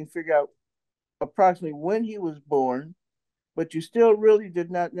now you can figure out approximately when he was born, but you still really did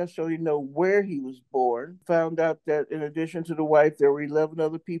not necessarily know where he was born. Found out that in addition to the wife, there were 11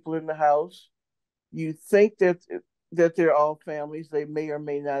 other people in the house. You think that they're all families. They may or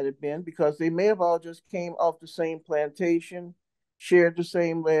may not have been, because they may have all just came off the same plantation, shared the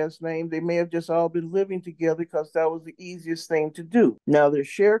same last name. They may have just all been living together because that was the easiest thing to do. Now they're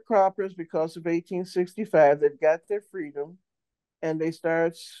sharecroppers because of 1865. They've got their freedom, and they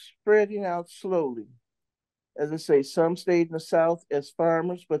started spreading out slowly. As I say, some stayed in the South as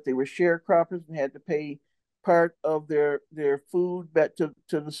farmers, but they were sharecroppers and had to pay part of their food back to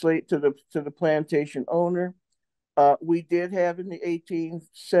the plantation owner. We did have in the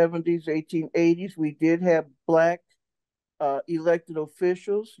 1870s, 1880s, we did have Black elected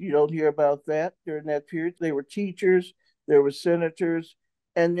officials. You don't hear about that during that period. They were teachers, there were senators,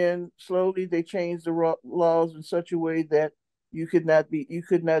 and then slowly they changed the laws in such a way that you could not be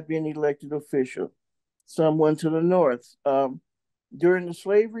an elected official. Some went to the North. During the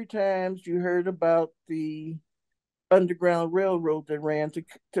slavery times, you heard about the Underground Railroad that ran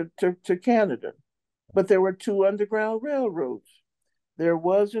to Canada. But there were 2 Underground Railroads. There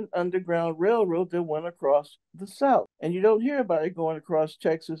was an Underground Railroad that went across the South. And you don't hear about it going across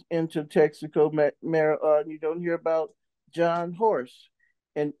Texas into Texaco, you don't hear about John Horse,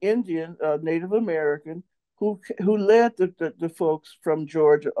 an Indian, Native American, who led the folks from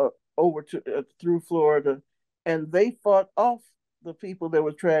Georgia over to through Florida, and they fought off the people that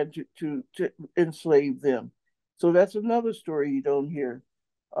were trying to enslave them. So that's another story you don't hear.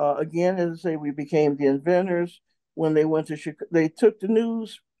 Again, as I say, we became the inventors. When they went to Chicago, they took the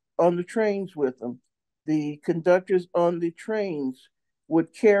news on the trains with them. The conductors on the trains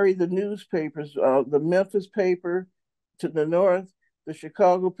would carry the newspapers, the Memphis paper to the north, the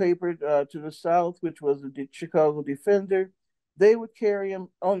Chicago paper to the south, which was the Chicago Defender. They would carry them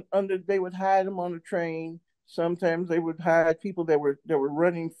they would hide them on the train. Sometimes they would hide people that were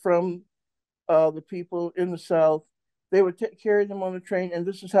running from the people in the South. They would carry them on the train, and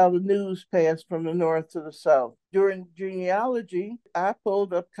this is how the news passed from the north to the south. During genealogy, I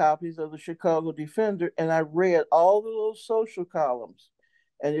pulled up copies of the Chicago Defender, and I read all the little social columns.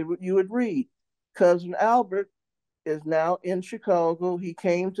 And you would read, Cousin Albert is now in Chicago. He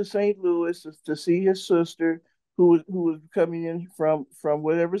came to St. Louis to see his sister, who was coming in from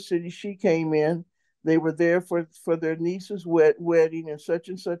whatever city she came in. They were there for their niece's wedding in such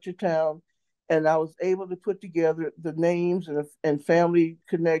and such a town. And I was able to put together the names and family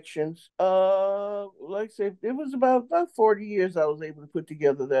connections. Like I said, it was about 40 years I was able to put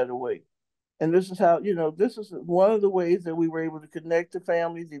together that away. And this is how, this is one of the ways that we were able to connect the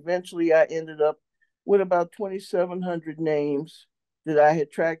families. Eventually, I ended up with about 2,700 names that I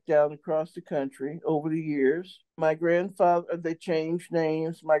had tracked down across the country over the years. My grandfather, they changed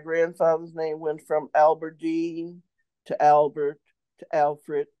names. My grandfather's name went from Alberdine to Albert to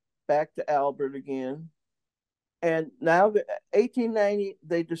Alfred, back to Albert again. And now, the 1890,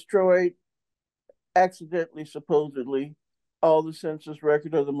 they destroyed, accidentally, supposedly, all the census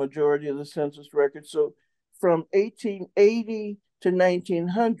record, or the majority of the census record. So from 1880 to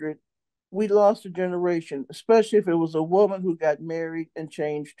 1900, we lost a generation, especially if it was a woman who got married and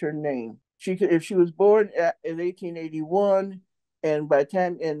changed her name. She could, if she was born in 1881, and by the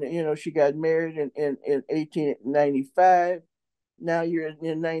time, and she got married in 1895, now you're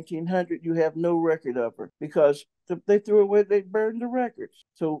in 1900, you have no record of her because they threw away, they burned the records.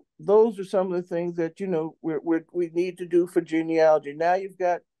 So those are some of the things that we need to do for genealogy. Now you've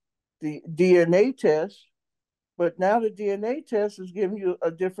got the DNA test, but now the DNA test is giving you a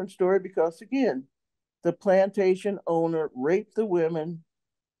different story because, again, the plantation owner raped the women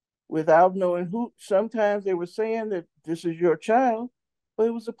without knowing who. Sometimes they were saying that this is your child, but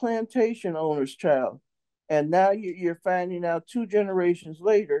it was the plantation owner's child. And now you're finding out 2 generations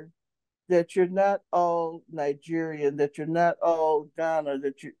later that you're not all Nigerian, that you're not all Ghana,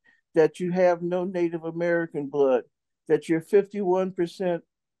 that you have no Native American blood, that you're 51%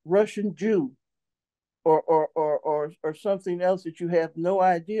 Russian Jew, or something else that you have no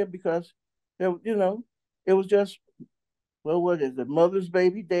idea, because it was just, well, what is it? Mother's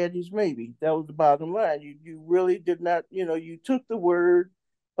baby, daddy's maybe. That was the bottom line. You really did not, you took the word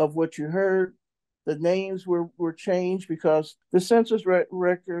of what you heard. The names were changed because the census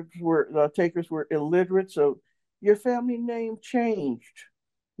records takers were illiterate. So your family name changed.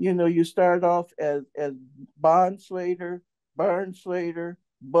 You started off as Bond Slater, Barn Slater,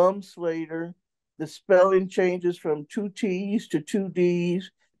 Bum Slater. The spelling changes from 2 T's to 2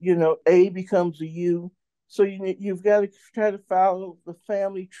 D's. A becomes a U. So you've got to try to follow the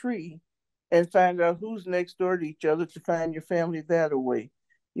family tree and find out who's next door to each other to find your family that way.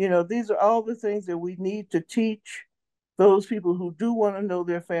 These are all the things that we need to teach those people who do want to know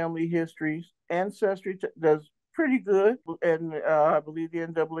their family histories. Ancestry does pretty good, and I believe the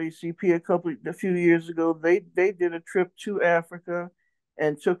NAACP a few years ago, they did a trip to Africa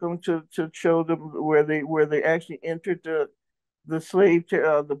and took them to show them where they actually entered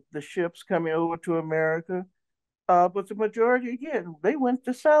the ships coming over to America. But the majority, again, they went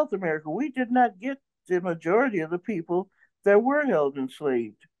to South America. We did not get the majority of the people that were held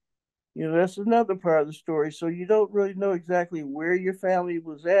enslaved. That's another part of the story. So you don't really know exactly where your family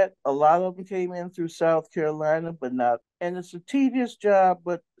was at. A lot of them came in through South Carolina, but not. And it's a tedious job,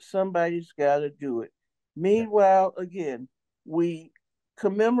 but somebody's got to do it. Meanwhile, again, we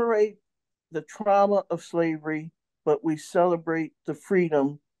commemorate the trauma of slavery, but we celebrate the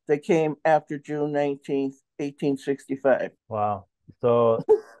freedom that came after June 19th, 1865. Wow. So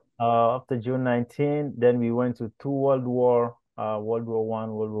after June 19, then we went to two World War, World War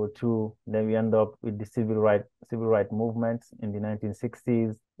One, World War Two. Then we end up with the civil right movements in the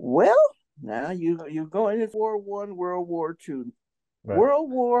 1960s. Well, now you're going into War One, World War Two. Right.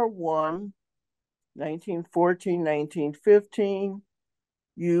 World War One, 1914, 1915.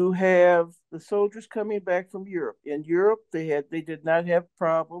 You have the soldiers coming back from Europe. In Europe, they did not have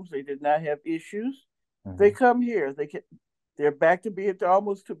problems. They did not have issues. Mm-hmm. They come here. They're back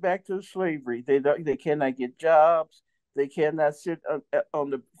almost back to slavery. They cannot get jobs. They cannot sit on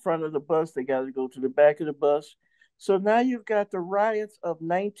the front of the bus. They got to go to the back of the bus. So now you've got the riots of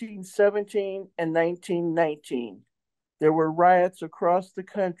 1917 and 1919. There were riots across the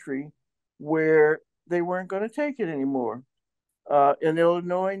country where they weren't going to take it anymore. In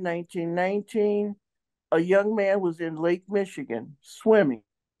Illinois, 1919, a young man was in Lake Michigan swimming.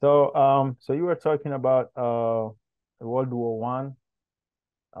 So you were talking about World War One,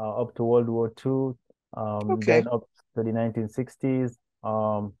 up to World War Two, then up to the 1960s.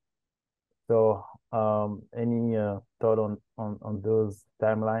 Any thought on those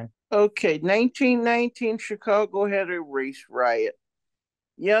timeline? Okay, 1919, Chicago had a race riot.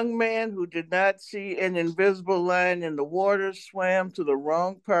 Young man who did not see an invisible line in the water swam to the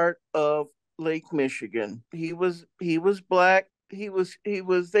wrong part of Lake Michigan. He was black. They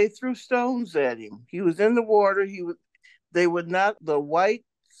threw stones at him. He was in the water. The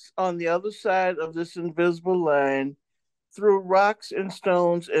whites on the other side of this invisible line threw rocks and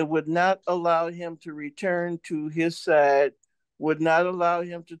stones and would not allow him to return to his side, would not allow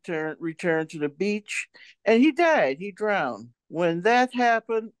him to return to the beach, and he died. He drowned. When that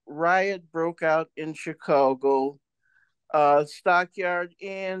happened, riot broke out in Chicago. Stockyard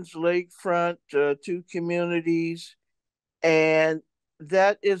Inns, Lakefront, 2 communities, and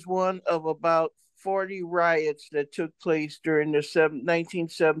that is one of about 40 riots that took place during the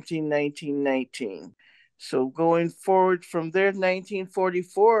 1917-1919. So going forward from there,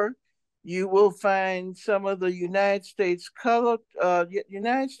 1944, you will find some of the United States colored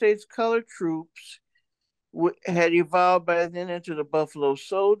troops had evolved by then into the Buffalo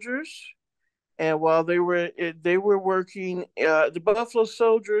Soldiers. And while they were working, the Buffalo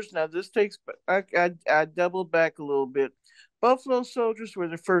Soldiers. Now this takes I double back a little bit. Buffalo Soldiers were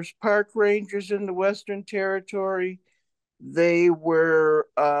the first park rangers in the Western Territory. They were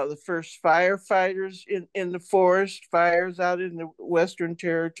the first firefighters in the forest fires out in the Western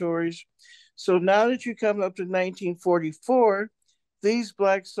Territories. So now that you come up to 1944, these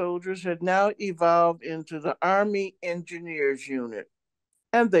Black soldiers had now evolved into the Army Engineers Unit,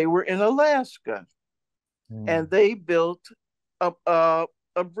 and they were in Alaska, and they built a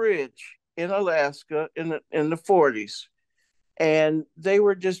bridge in Alaska in the 40s, and they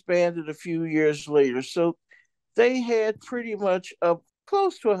were disbanded a few years later. So they had pretty much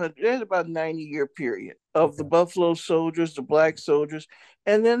close to 100. They had about a 90-year period of the Buffalo Soldiers, the Black soldiers,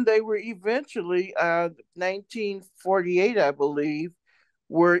 and then they were eventually, 1948, I believe,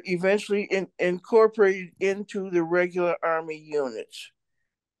 were eventually incorporated into the regular Army units.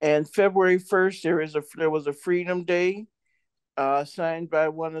 And February 1st, there was a Freedom Day signed by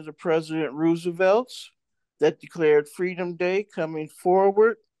one of the President Roosevelt's that declared Freedom Day. Coming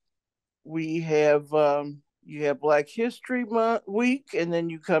forward, we have you have Black History Week, and then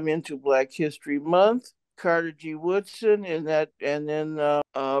you come into Black History Month. Carter G. Woodson and then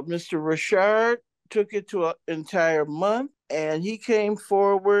Mr. Richard took it to an entire month, and he came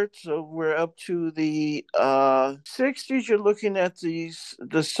forward. So we're up to the 60s. You're looking at the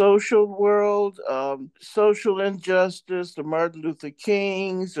social world, social injustice, the Martin Luther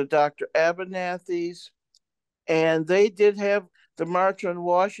Kings, the Dr. Abernathys, and they did have the March on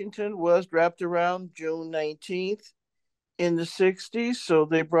Washington was wrapped around June 19th in the 60s. So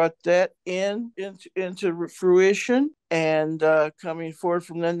they brought that into fruition, and coming forward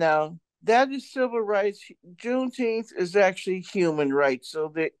from then. Now, that is civil rights. Juneteenth is actually human rights.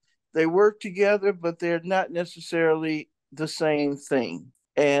 So they work together, but they're not necessarily the same thing.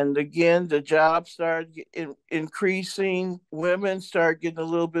 And again, the jobs started increasing. Women start getting a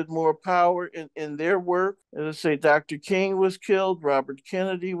little bit more power in their work. As I say, Dr. King was killed. Robert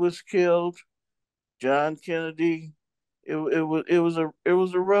Kennedy was killed. John Kennedy. It was a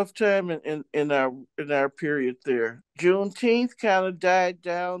rough time in our period there. Juneteenth kind of died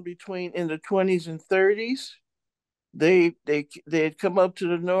down in the 20s and 30s. They had come up to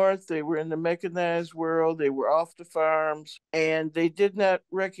the north. They were in the mechanized world. They were off the farms, and they did not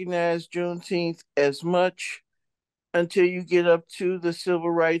recognize Juneteenth as much until you get up to the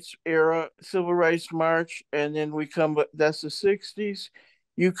civil rights era, civil rights march, and then that's the 60s.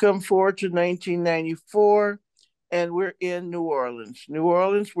 You come forward to 1994, and we're in New Orleans. New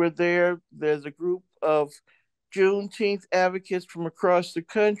Orleans, we're there. There's a group of Juneteenth advocates from across the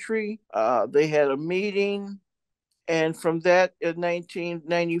country. They had a meeting. And from that, in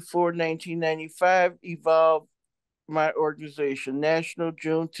 1994, 1995, evolved my organization, National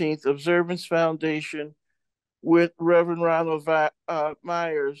Juneteenth Observance Foundation, with Reverend Ronald V.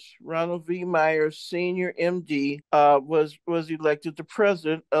 Myers, Senior MD, was elected the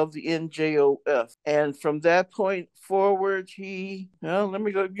president of the NJOF. And from that point forward, let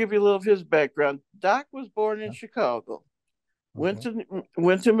me go give you a little of his background. Doc was born in Chicago. Went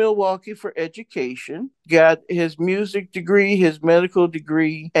to Milwaukee for education, got his music degree, his medical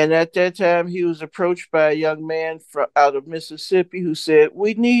degree, and at that time he was approached by a young man out of Mississippi who said,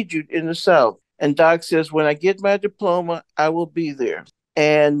 "We need you in the South." And Doc says, "When I get my diploma, I will be there."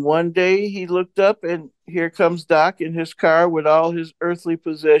 And one day he looked up, and here comes Doc in his car with all his earthly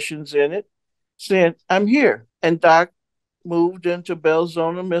possessions in it, saying, "I'm here." And Doc moved into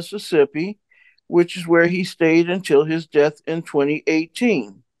Belzona, Mississippi, which is where he stayed until his death in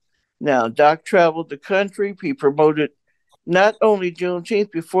 2018. Now, Doc traveled the country. He promoted not only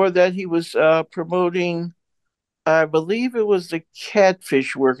Juneteenth. Before that, he was promoting, I believe it was the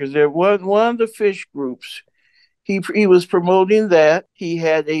catfish workers. They're one of the fish groups. He was promoting that. He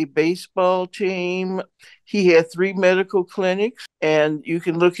had a baseball team. He had 3 medical clinics, and you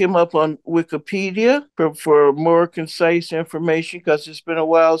can look him up on Wikipedia for more concise information, because it's been a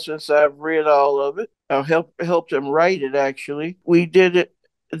while since I've read all of it. I helped him write it, actually. We did it.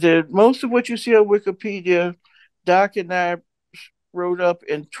 Most of what you see on Wikipedia, Doc and I wrote up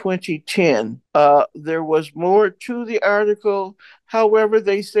in 2010. There was more to the article. However,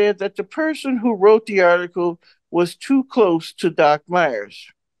 they said that the person who wrote the article was too close to Doc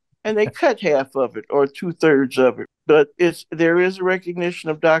Myers, and they cut half of it or 2/3 of it. But there is a recognition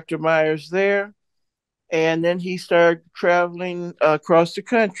of Dr. Myers there. And then he started traveling across the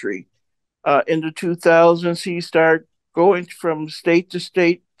country. In the 2000s, he started going from state to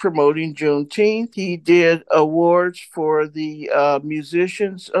state promoting Juneteenth. He did awards for the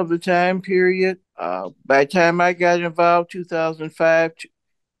musicians of the time period. By the time I got involved, 2005,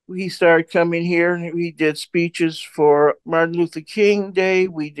 he started coming here and we did speeches for Martin Luther King Day.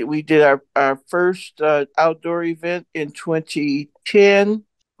 We did our first outdoor event in 2010.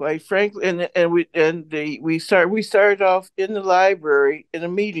 Quite frankly, we started off in the library in a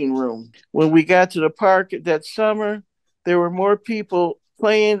meeting room. When we got to the park that summer, there were more people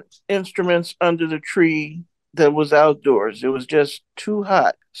playing instruments under the tree that was outdoors. It was just too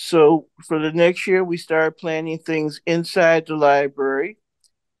hot. So for the next year, we started planning things inside the library.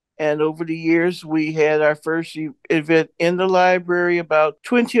 And over the years, we had our first event in the library about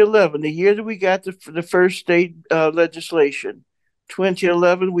 2011, the year that we got the first state legislation.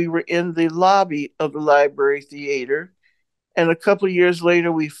 2011, we were in the lobby of the library theater. And a couple of years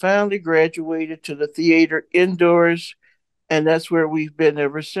later, we finally graduated to the theater indoors. And that's where we've been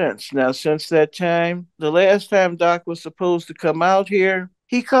ever since. Now, since that time, the last time Doc was supposed to come out here,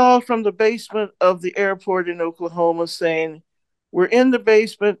 he called from the basement of the airport in Oklahoma saying, "We're in the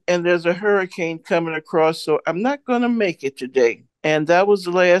basement and there's a hurricane coming across, so I'm not going to make it today." And that was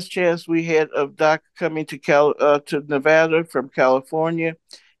the last chance we had of Doc coming to Nevada from California.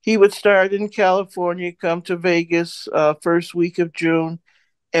 He would start in California, come to Vegas first week of June,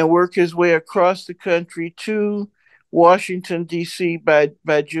 and work his way across the country to Washington, D.C. by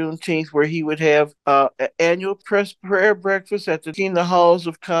Juneteenth, where he would have an annual press prayer breakfast in the halls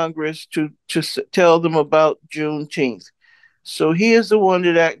of Congress to tell them about Juneteenth. So he is the one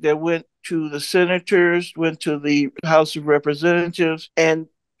that went to the senators, went to the House of Representatives, and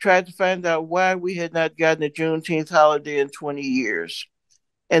tried to find out why we had not gotten a Juneteenth holiday in 20 years.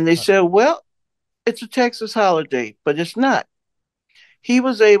 And they said, well, it's a Texas holiday, but it's not. He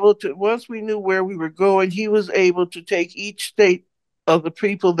was able to, once we knew where we were going, he was able to take each state of the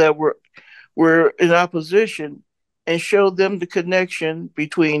people that were in opposition and show them the connection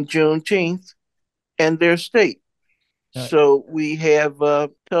between Juneteenth and their state. So we have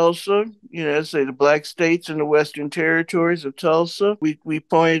Tulsa, say the black states in the Western Territories of Tulsa. We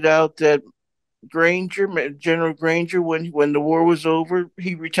pointed out that General Granger, when the war was over,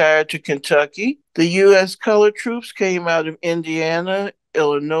 he retired to Kentucky. The U.S. colored troops came out of Indiana,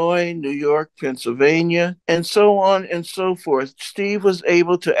 Illinois, New York, Pennsylvania, and so on and so forth. Steve was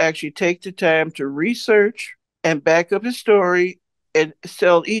able to actually take the time to research and back up his story and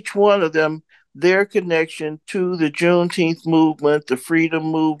tell each one of them their connection to the Juneteenth movement, the freedom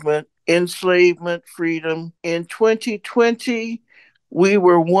movement, enslavement, freedom. In 2020, we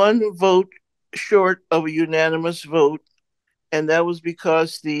were one vote short of a unanimous vote, and that was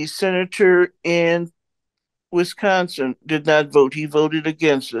because the senator in Wisconsin did not vote. He voted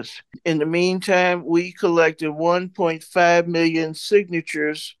against us. In the meantime, we collected 1.5 million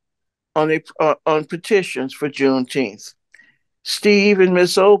signatures on petitions for Juneteenth. Steve and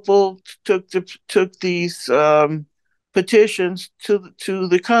Miss Opal took these petitions to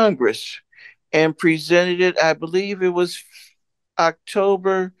the Congress and presented it. I believe it was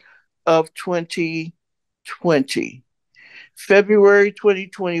October of 2020. February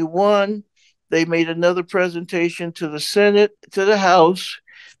 2021, they made another presentation to the Senate, to the House.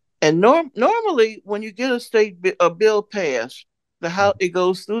 And normally, when you get a bill passed, it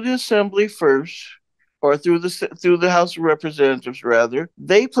goes through the Assembly first, or through the House of Representatives, rather.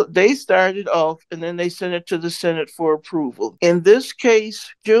 They started off, and then they sent it to the Senate for approval. In this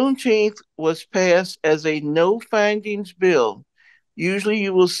case, Juneteenth was passed as a no findings bill. Usually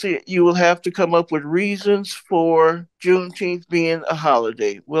you will have to come up with reasons for Juneteenth being a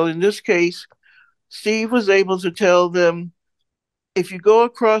holiday. Well, in this case, Steve was able to tell them, if you go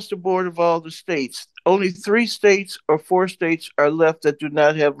across the board of all the states, only 3 states or 4 states are left that do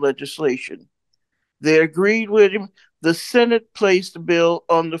not have legislation. They agreed with him. The Senate placed the bill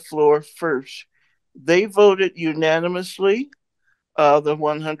on the floor first. They voted unanimously, the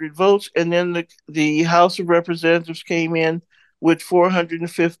 100 votes, and then the House of Representatives came in with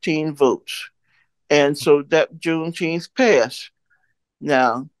 415 votes. And so that Juneteenth passed.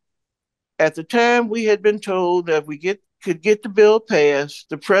 Now, at the time, we had been told that if we could get the bill passed,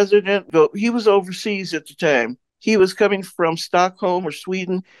 the president, he was overseas at the time. He was coming from Stockholm or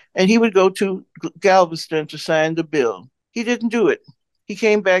Sweden, and he would go to Galveston to sign the bill. He didn't do it. He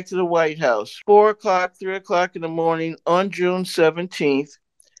came back to the White House. 4 o'clock, 3 o'clock in the morning on June 17th,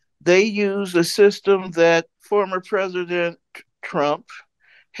 they used a system that former President Trump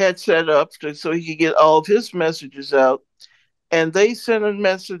had set up so he could get all of his messages out. And they sent a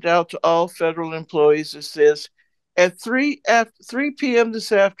message out to all federal employees that says, at 3 p.m.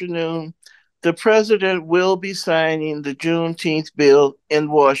 this afternoon, the president will be signing the Juneteenth bill in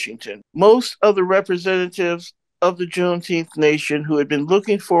Washington. Most of the representatives of the Juneteenth Nation who had been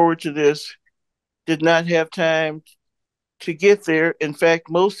looking forward to this did not have time to get there. In fact,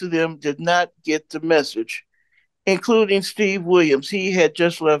 most of them did not get the message, including Steve Williams. He had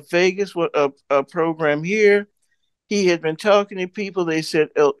just left Vegas with a program here. He had been talking to people. They said,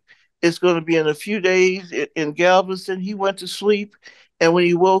 oh, it's going to be in a few days in Galveston. He went to sleep. And when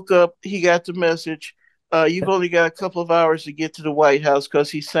he woke up, he got the message. You've only got a couple of hours to get to the White House because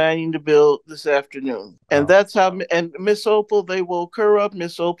he's signing the bill this afternoon. And that's how, and Miss Opal, they woke her up.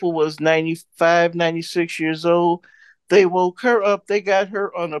 Miss Opal was 95, 96 years old. They woke her up. They got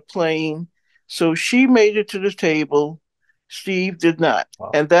her on a plane. So she made it to the table. Steve did not.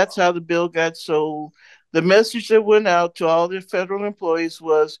 Wow. And that's how the bill got sold. The message that went out to all the federal employees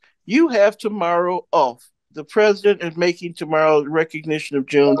was, you have tomorrow off. The president is making tomorrow recognition of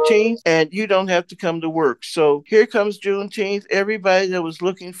Juneteenth, and you don't have to come to work. So here comes Juneteenth. Everybody that was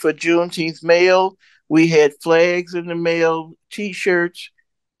looking for Juneteenth mail, we had flags in the mail, T-shirts.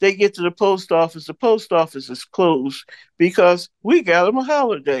 They get to the post office is closed because we got them a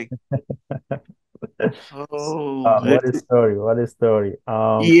holiday. What a story! What a story!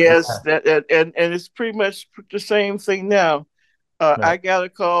 Yes, that and it's pretty much the same thing now. Right. I got a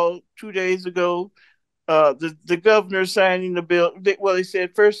call 2 days ago. The governor signing the bill. Well, they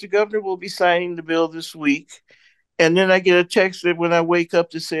said first the governor will be signing the bill this week, and then I get a text that when I wake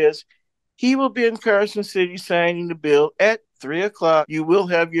up that says he will be in Carson City signing the bill at 3:00. You will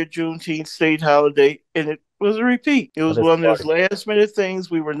have your Juneteenth state holiday, and it was a repeat. It was one of those last minute things.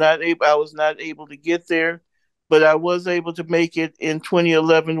 I was not able to get there, but I was able to make it in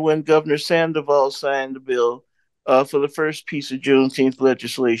 2011 when Governor Sandoval signed the bill for the first piece of Juneteenth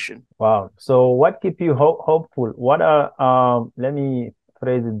legislation. Wow. So what keeps you hopeful? What are, let me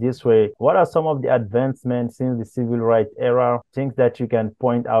phrase it this way. What are some of the advancements since the civil rights era, things that you can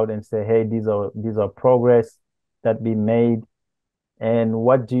point out and say, hey, these are progress that be made? And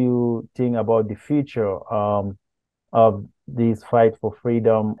what do you think about the future of this fight for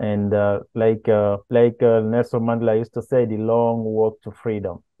freedom? And like Nelson Mandela used to say, the long walk to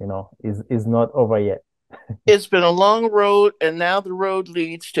freedom, is not over yet. It's been a long road, and now the road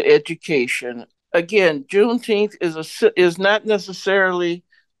leads to education. Again, Juneteenth is not necessarily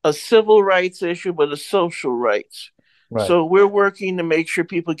a civil rights issue, but a social rights. Right. So we're working to make sure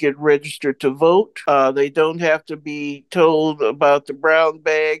people get registered to vote. They don't have to be told about the brown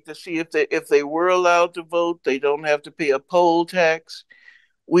bag to see if they were allowed to vote. They don't have to pay a poll tax.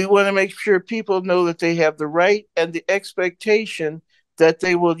 We want to make sure people know that they have the right and the expectation that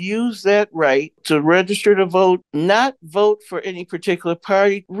they will use that right to register to vote, not vote for any particular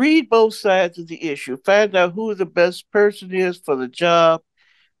party. Read both sides of the issue. Find out who the best person is for the job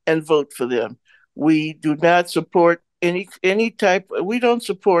and vote for them. We do not support any type. We don't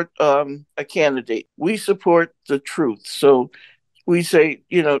support a candidate. We support the truth. So we say,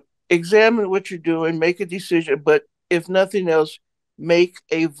 examine what you're doing, make a decision, but if nothing else, make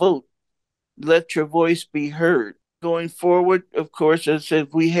a vote. Let your voice be heard. Going forward, of course, as I said,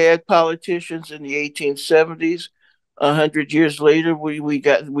 we had politicians in the 1870s. 100 years later,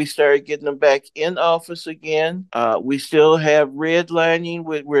 we started getting them back in office again. We still have redlining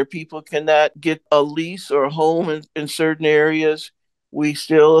where people cannot get a lease or a home in certain areas. We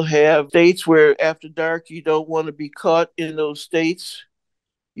still have states where after dark you don't want to be caught in those states.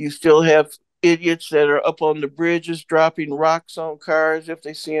 You still have idiots that are up on the bridges dropping rocks on cars if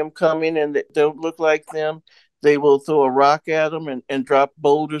they see them coming and they don't look like them. They will throw a rock at them and drop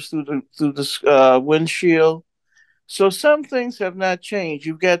boulders through the windshield. So some things have not changed.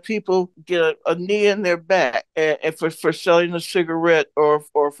 You've got people get a knee in their back and for selling a cigarette or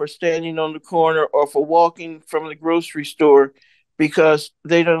for standing on the corner or for walking from the grocery store because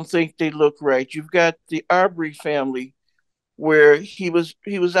they don't think they look right. You've got the Arbery family where he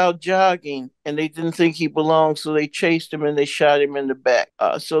was out jogging and they didn't think he belonged, so they chased him and they shot him in the back.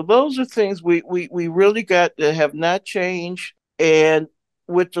 So those are things we really got that have not changed. And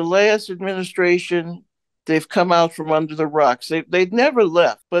with the last administration, they've come out from under the rocks. They've never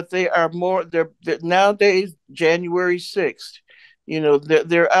left, but they're nowadays January 6th.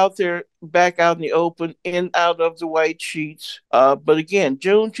 They're out there, back out in the open, out of the white sheets. But again,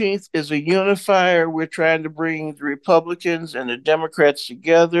 Juneteenth is a unifier. We're trying to bring the Republicans and the Democrats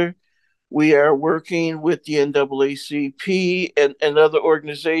together. We are working with the NAACP and other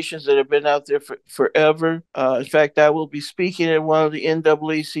organizations that have been out there forever. In fact, I will be speaking at one of the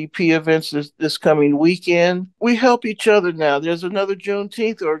NAACP events this coming weekend. We help each other now. There's another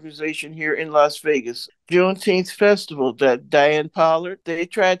Juneteenth organization here in Las Vegas, Juneteenth Festival, that Diane Pollard, they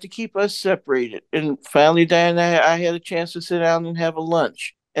tried to keep us separated. And finally, Diane and I had a chance to sit down and have a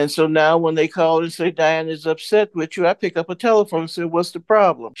lunch. And so now when they call and say Diane is upset with you, I pick up a telephone and say, what's the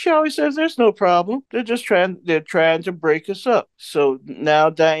problem? She always says there's no problem. They're trying to break us up. So now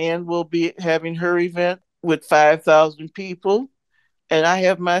Diane will be having her event with 5,000 people. And I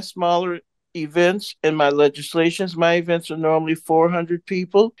have my smaller events and my legislations. My events are normally 400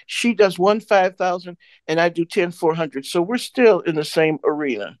 people. She does 5,000 and I do 400. So we're still in the same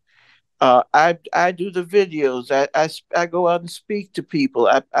arena. I do the videos. I go out and speak to people.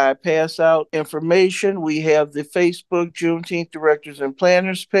 I pass out information. We have the Facebook Juneteenth Directors and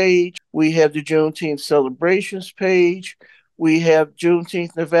Planners page. We have the Juneteenth Celebrations page. We have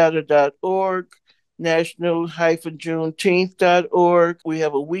JuneteenthNevada.org, national-juneteenth.org. We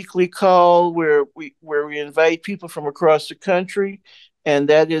have a weekly call where we invite people from across the country, and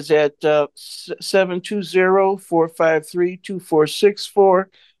that is at 720-453-2464.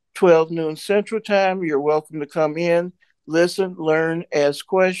 12 noon Central Time. You're welcome to come in, listen, learn, ask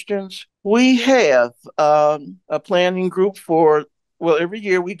questions. We have a planning group every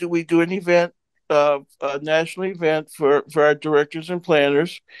year we do an event, a national event for our directors and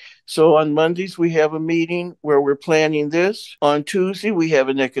planners. So on Mondays, we have a meeting where we're planning this. On Tuesday, we have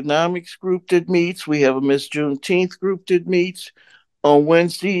an economics group that meets. We have a Miss Juneteenth group that meets. On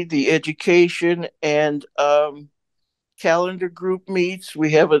Wednesday, the education and calendar group meets.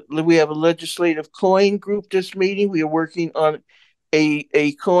 We have a legislative coin group this meeting. We are working on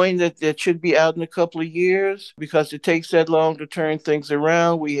a coin that should be out in a couple of years because it takes that long to turn things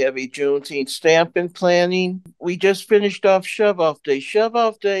around. We have a Juneteenth stamping planning. We just finished off Shove-Off Day.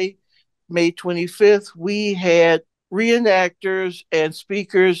 Shove-Off Day, May 25th, we had reenactors and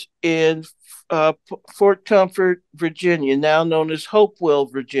speakers in Fort Comfort, Virginia, now known as Hopewell,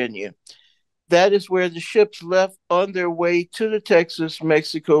 Virginia. That is where the ships left on their way to the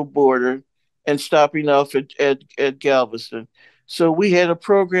Texas-Mexico border and stopping off at Galveston. So we had a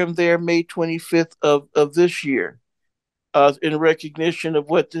program there May 25th of this year in recognition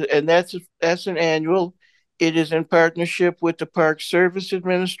of and that's an annual. It is in partnership with the Park Service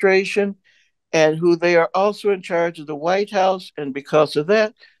Administration, and who they are also in charge of the White House. And because of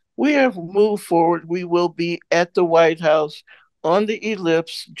that, we have moved forward. We will be at the White House on the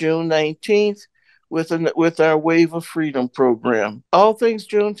Ellipse, June 19th, with our Wave of Freedom program. All things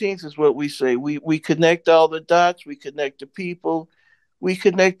Juneteenth is what we say. We connect all the dots, we connect the people, we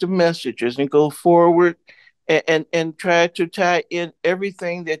connect the messages and go forward and try to tie in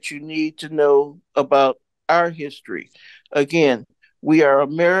everything that you need to know about our history. Again, we are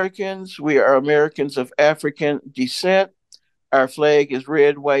Americans. We are Americans of African descent. Our flag is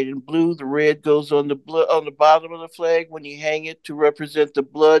red, white, and blue. The red goes on the bottom of the flag when you hang it to represent the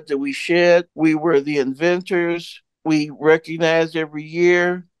blood that we shed. We were the inventors. We recognize every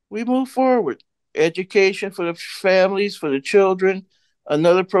year. We move forward. Education for the families, for the children.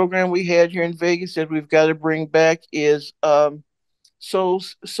 Another program we had here in Vegas that we've got to bring back is Soul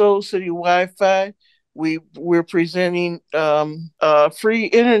City Wi-Fi. We're presenting free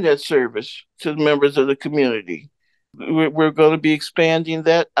internet service to the members of the community. We're going to be expanding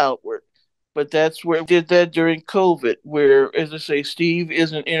that outward. But that's where we did that during COVID, where, as I say, Steve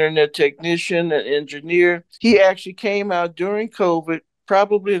is an internet technician, an engineer. He actually came out during COVID,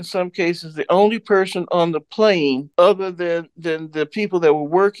 probably in some cases the only person on the plane other than the people that were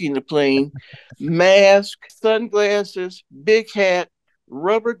working the plane, mask, sunglasses, big hat,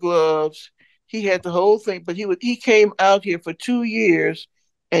 rubber gloves. He had the whole thing, but he came out here for 2 years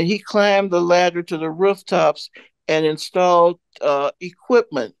and he climbed the ladder to the rooftops and installed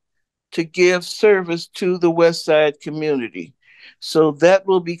equipment to give service to the West Side community. So that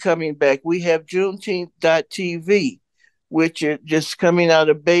will be coming back. We have Juneteenth.tv, which is just coming out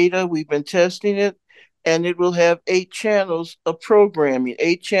of beta. We've been testing it, and it will have 8 channels of programming,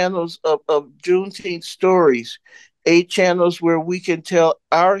 8 channels of Juneteenth stories, 8 channels where we can tell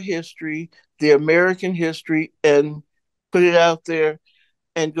our history, the American history, and put it out there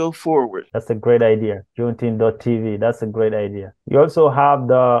and go forward. That's a great idea. Juneteenth.tv. That's a great idea. You also have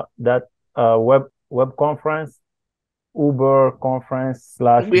that web conference, Uber conference /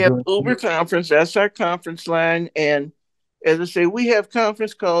 We have Uber conference. That's our conference line. And as I say, we have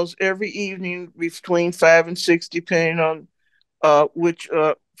conference calls every evening between 5 and 6, depending on which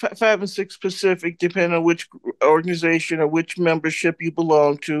 5 and 6 Pacific, depending on which organization or which membership you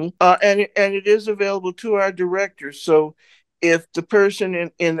belong to. And it is available to our directors. So if the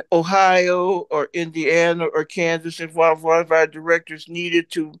person in Ohio or Indiana or Kansas, if one of our directors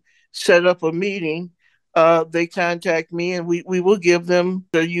needed to set up a meeting, they contact me and we will give them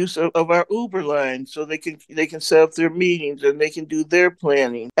the use of our Uber line so they can set up their meetings and they can do their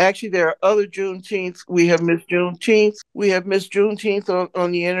planning. Actually, there are other Juneteenth. We have Miss Juneteenth. We have Miss Juneteenth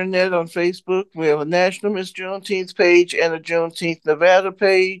on the internet, on Facebook. We have a National Miss Juneteenth page and a Juneteenth Nevada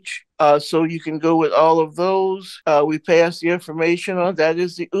page. So you can go with all of those. We pass the information on. That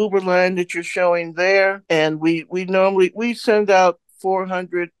is the Uber line that you're showing there. And we normally send out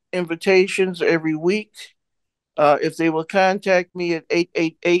 400 invitations every week. If they will contact me at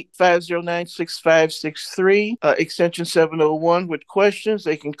 888-509-6563, extension 701 with questions,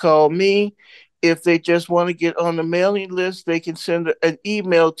 they can call me. If they just want to get on the mailing list, they can send an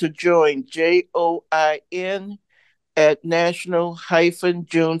email to join, JOIN, at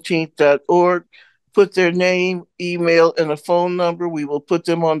national-juneteenth.org. Put their name, email, and a phone number. We will put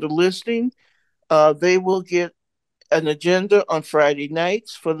them on the listing. They will get an agenda on Friday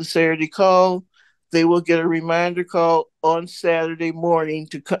nights for the Saturday call. They will get a reminder call on Saturday morning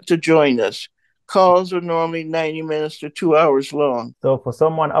to join us. Calls are normally 90 minutes to 2 hours long. So for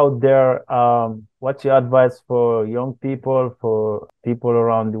someone out there, what's your advice for young people, for people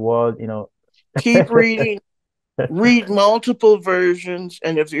around the world, Keep reading. Read multiple versions,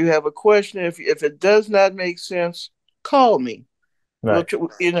 and if you have a question, if it does not make sense, call me. Right.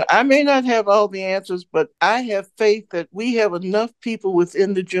 I may not have all the answers, but I have faith that we have enough people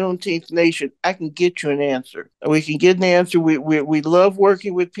within the Juneteenth Nation. I can get you an answer. We can get an answer. We love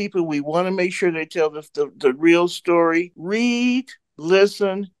working with people. We want to make sure they tell the real story. Read,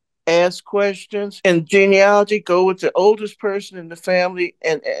 listen, ask questions. And genealogy, go with the oldest person in the family,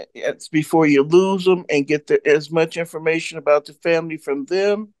 and before you lose them, and get as much information about the family from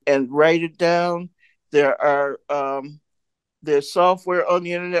them, and write it down. There's software on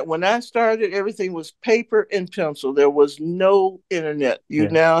the internet. When I started, everything was paper and pencil. There was no internet. You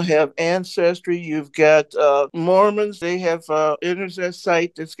now have Ancestry. You've got Mormons. They have an internet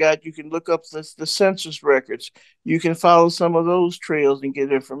site you can look up the census records. You can follow some of those trails and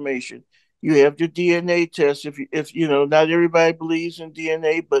get information. You have your DNA test. If not everybody believes in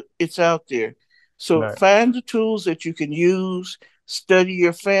DNA, but it's out there. So find the tools that you can use. Study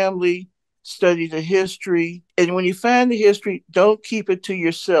your family. Study the history. And when you find the history, don't keep it to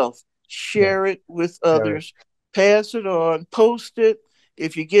yourself. Share it with others. Pass it on. Post it.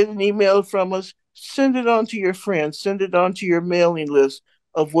 If you get an email from us, send it on to your friends. Send it on to your mailing list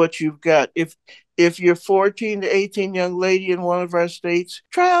of what you've got. If you're 14 to 18 young lady in one of our states,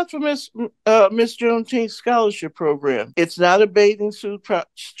 try out for Miss Juneteenth Scholarship Program. It's not a bathing suit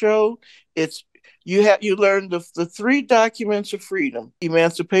show. You learn the 3 documents of freedom: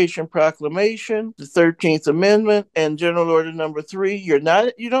 Emancipation Proclamation, the 13th Amendment, and General Order Number 3. You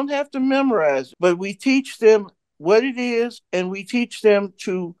don't have to memorize it, but we teach them what it is, and we teach them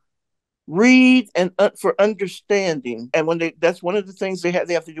to read and for understanding. And that's one of the things they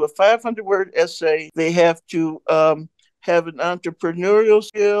have to do a 500-word essay. They have to have an entrepreneurial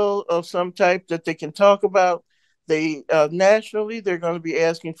skill of some type that they can talk about. Nationally, they're going to be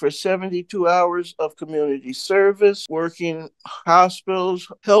asking for 72 hours of community service, working hospitals,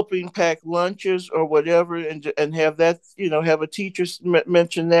 helping pack lunches or whatever, and have that, have a teacher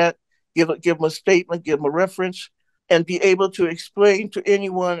mention that, give them a statement, give them a reference, and be able to explain to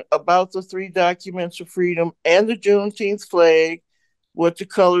anyone about the 3 documents of freedom and the Juneteenth flag, what the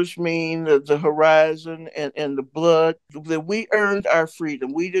colors mean, the horizon and the blood, that we earned our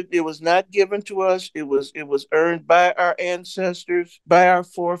freedom. It was not given to us. It was earned by our ancestors, by our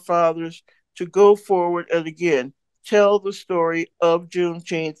forefathers, to go forward and again, tell the story of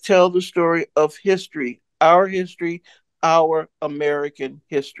Juneteenth, tell the story of history, our American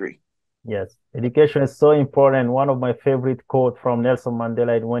history. Yes, education is so important. One of my favorite quotes from Nelson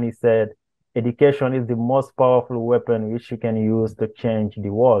Mandela, when he said, "Education is the most powerful weapon which you can use to change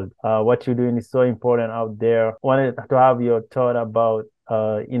the world." What you're doing is so important out there. Wanted to have your thought about,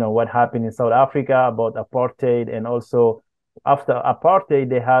 what happened in South Africa, about apartheid, and also after apartheid,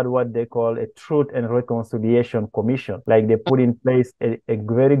 they had what they call a Truth and Reconciliation Commission. Like they put in place a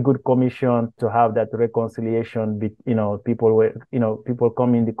very good commission to have that reconciliation. People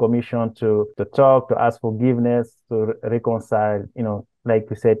come in the commission to talk, to ask forgiveness, to reconcile, like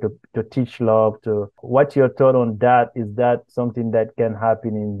you said, to teach love. To what's your thought on that? Is that something that can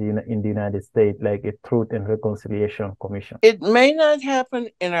happen in the United States, like a Truth and Reconciliation Commission? It may not happen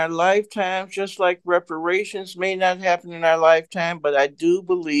in our lifetime, just like reparations may not happen in our lifetime, but I do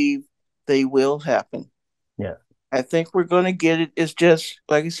believe they will happen. Yeah. I think we're going to get it. It's just,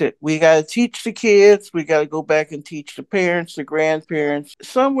 like I said, we got to teach the kids. We got to go back and teach the parents, the grandparents.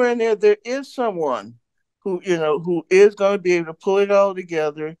 Somewhere in there is someone who is going to be able to pull it all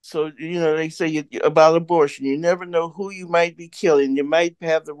together. So, they say about abortion, you never know who you might be killing. You might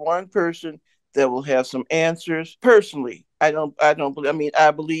have the one person that will have some answers. Personally, I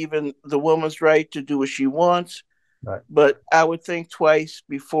believe in the woman's right to do what she wants. Right. But I would think twice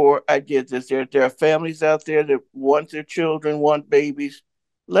before I did this. There are families out there that want their children, want babies.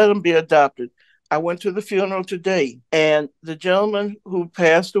 Let them be adopted. I went to the funeral today, and the gentleman who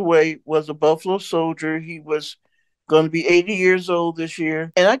passed away was a Buffalo soldier. He was going to be 80 years old this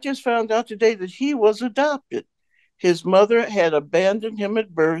year. And I just found out today that he was adopted. His mother had abandoned him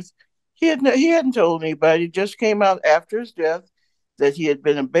at birth. He hadn't told anybody. It just came out after his death that he had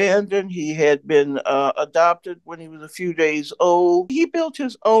been abandoned. He had been adopted when he was a few days old. He built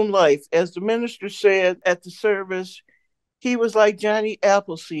his own life. As the minister said at the service, he was like Johnny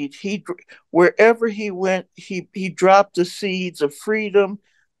Appleseed. Wherever he went, he dropped the seeds of freedom,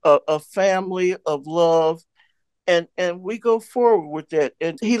 of family, of love. And we go forward with that.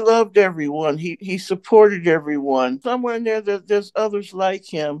 And he loved everyone. He supported everyone. Somewhere in there's others like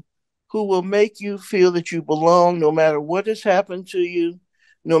him who will make you feel that you belong no matter what has happened to you,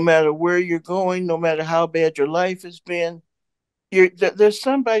 no matter where you're going, no matter how bad your life has been. There's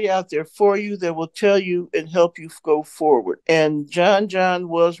somebody out there for you that will tell you and help you go forward. And John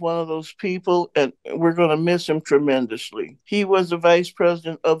was one of those people, and we're going to miss him tremendously. He was the vice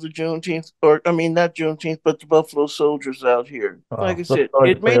president of the Juneteenth, not Juneteenth, but the Buffalo Soldiers out here. Like I So said,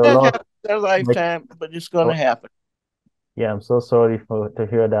 sorry it for may your not loss. happen in our lifetime, but it's going to happen. Yeah, I'm so sorry to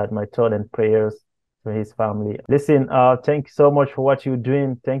hear that. My thought and prayers to his family. Listen, thank you so much for what you're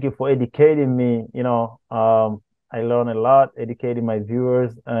doing. Thank you for educating me. I learned a lot, educating my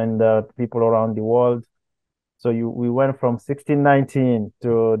viewers and people around the world. So we went from 1619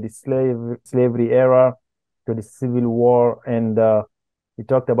 to the slavery era to the Civil War, and we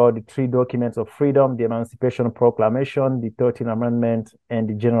talked about the three documents of freedom: the Emancipation Proclamation, the 13th Amendment, and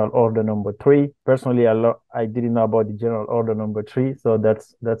the General Order Number 3. Personally, I didn't know about the General Order Number 3, so that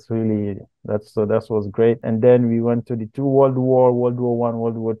was great. And then we went to the two World War, World War I,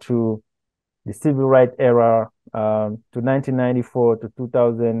 World War II, the Civil Rights era, to 1994 to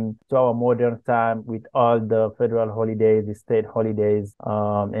 2000, to our modern time, with all the federal holidays, the state holidays,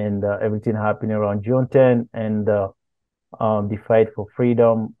 and everything happening around Juneteenth, and the fight for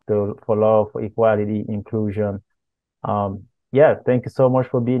freedom, for love, for equality, inclusion. Yeah, thank you so much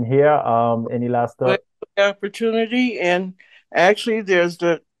for being here. Any last thought? Opportunity, and actually, there's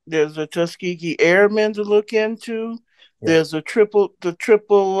the Tuskegee Airmen to look into. Yeah. There's the triple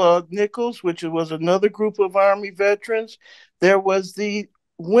Nichols, which was another group of Army veterans. There was the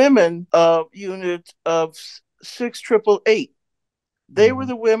women unit of 6888. They were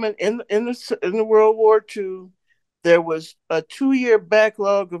the women in the World War II. There was a 2-year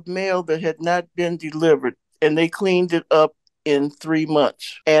backlog of mail that had not been delivered, and they cleaned it up in 3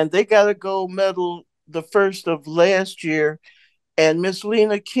 months. And they got a gold medal the first of last year. And Miss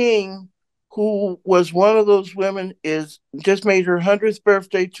Lena King, who was one of those women, just made her 100th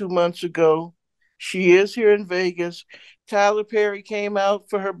birthday 2 months ago. She is here in Vegas. Tyler Perry came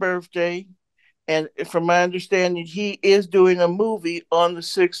out for her birthday. And from my understanding, he is doing a movie on the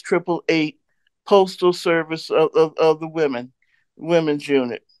 6888 Postal Service of the women's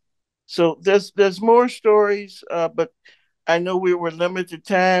unit. So there's more stories, but I know we were limited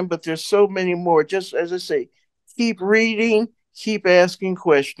time, but there's so many more. Just as I say, keep reading, keep asking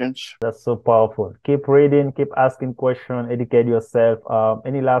questions. That's so powerful. Keep reading, keep asking questions, educate yourself.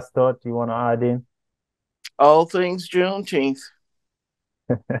 Any last thought you want to add in? All things Juneteenth.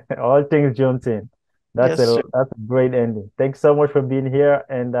 All things Juneteenth. That's Yes, a great ending. Thanks so much for being here,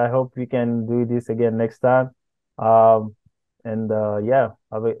 and I hope we can do this again next time. Yeah,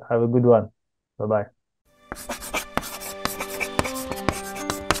 have a good one. Bye-bye.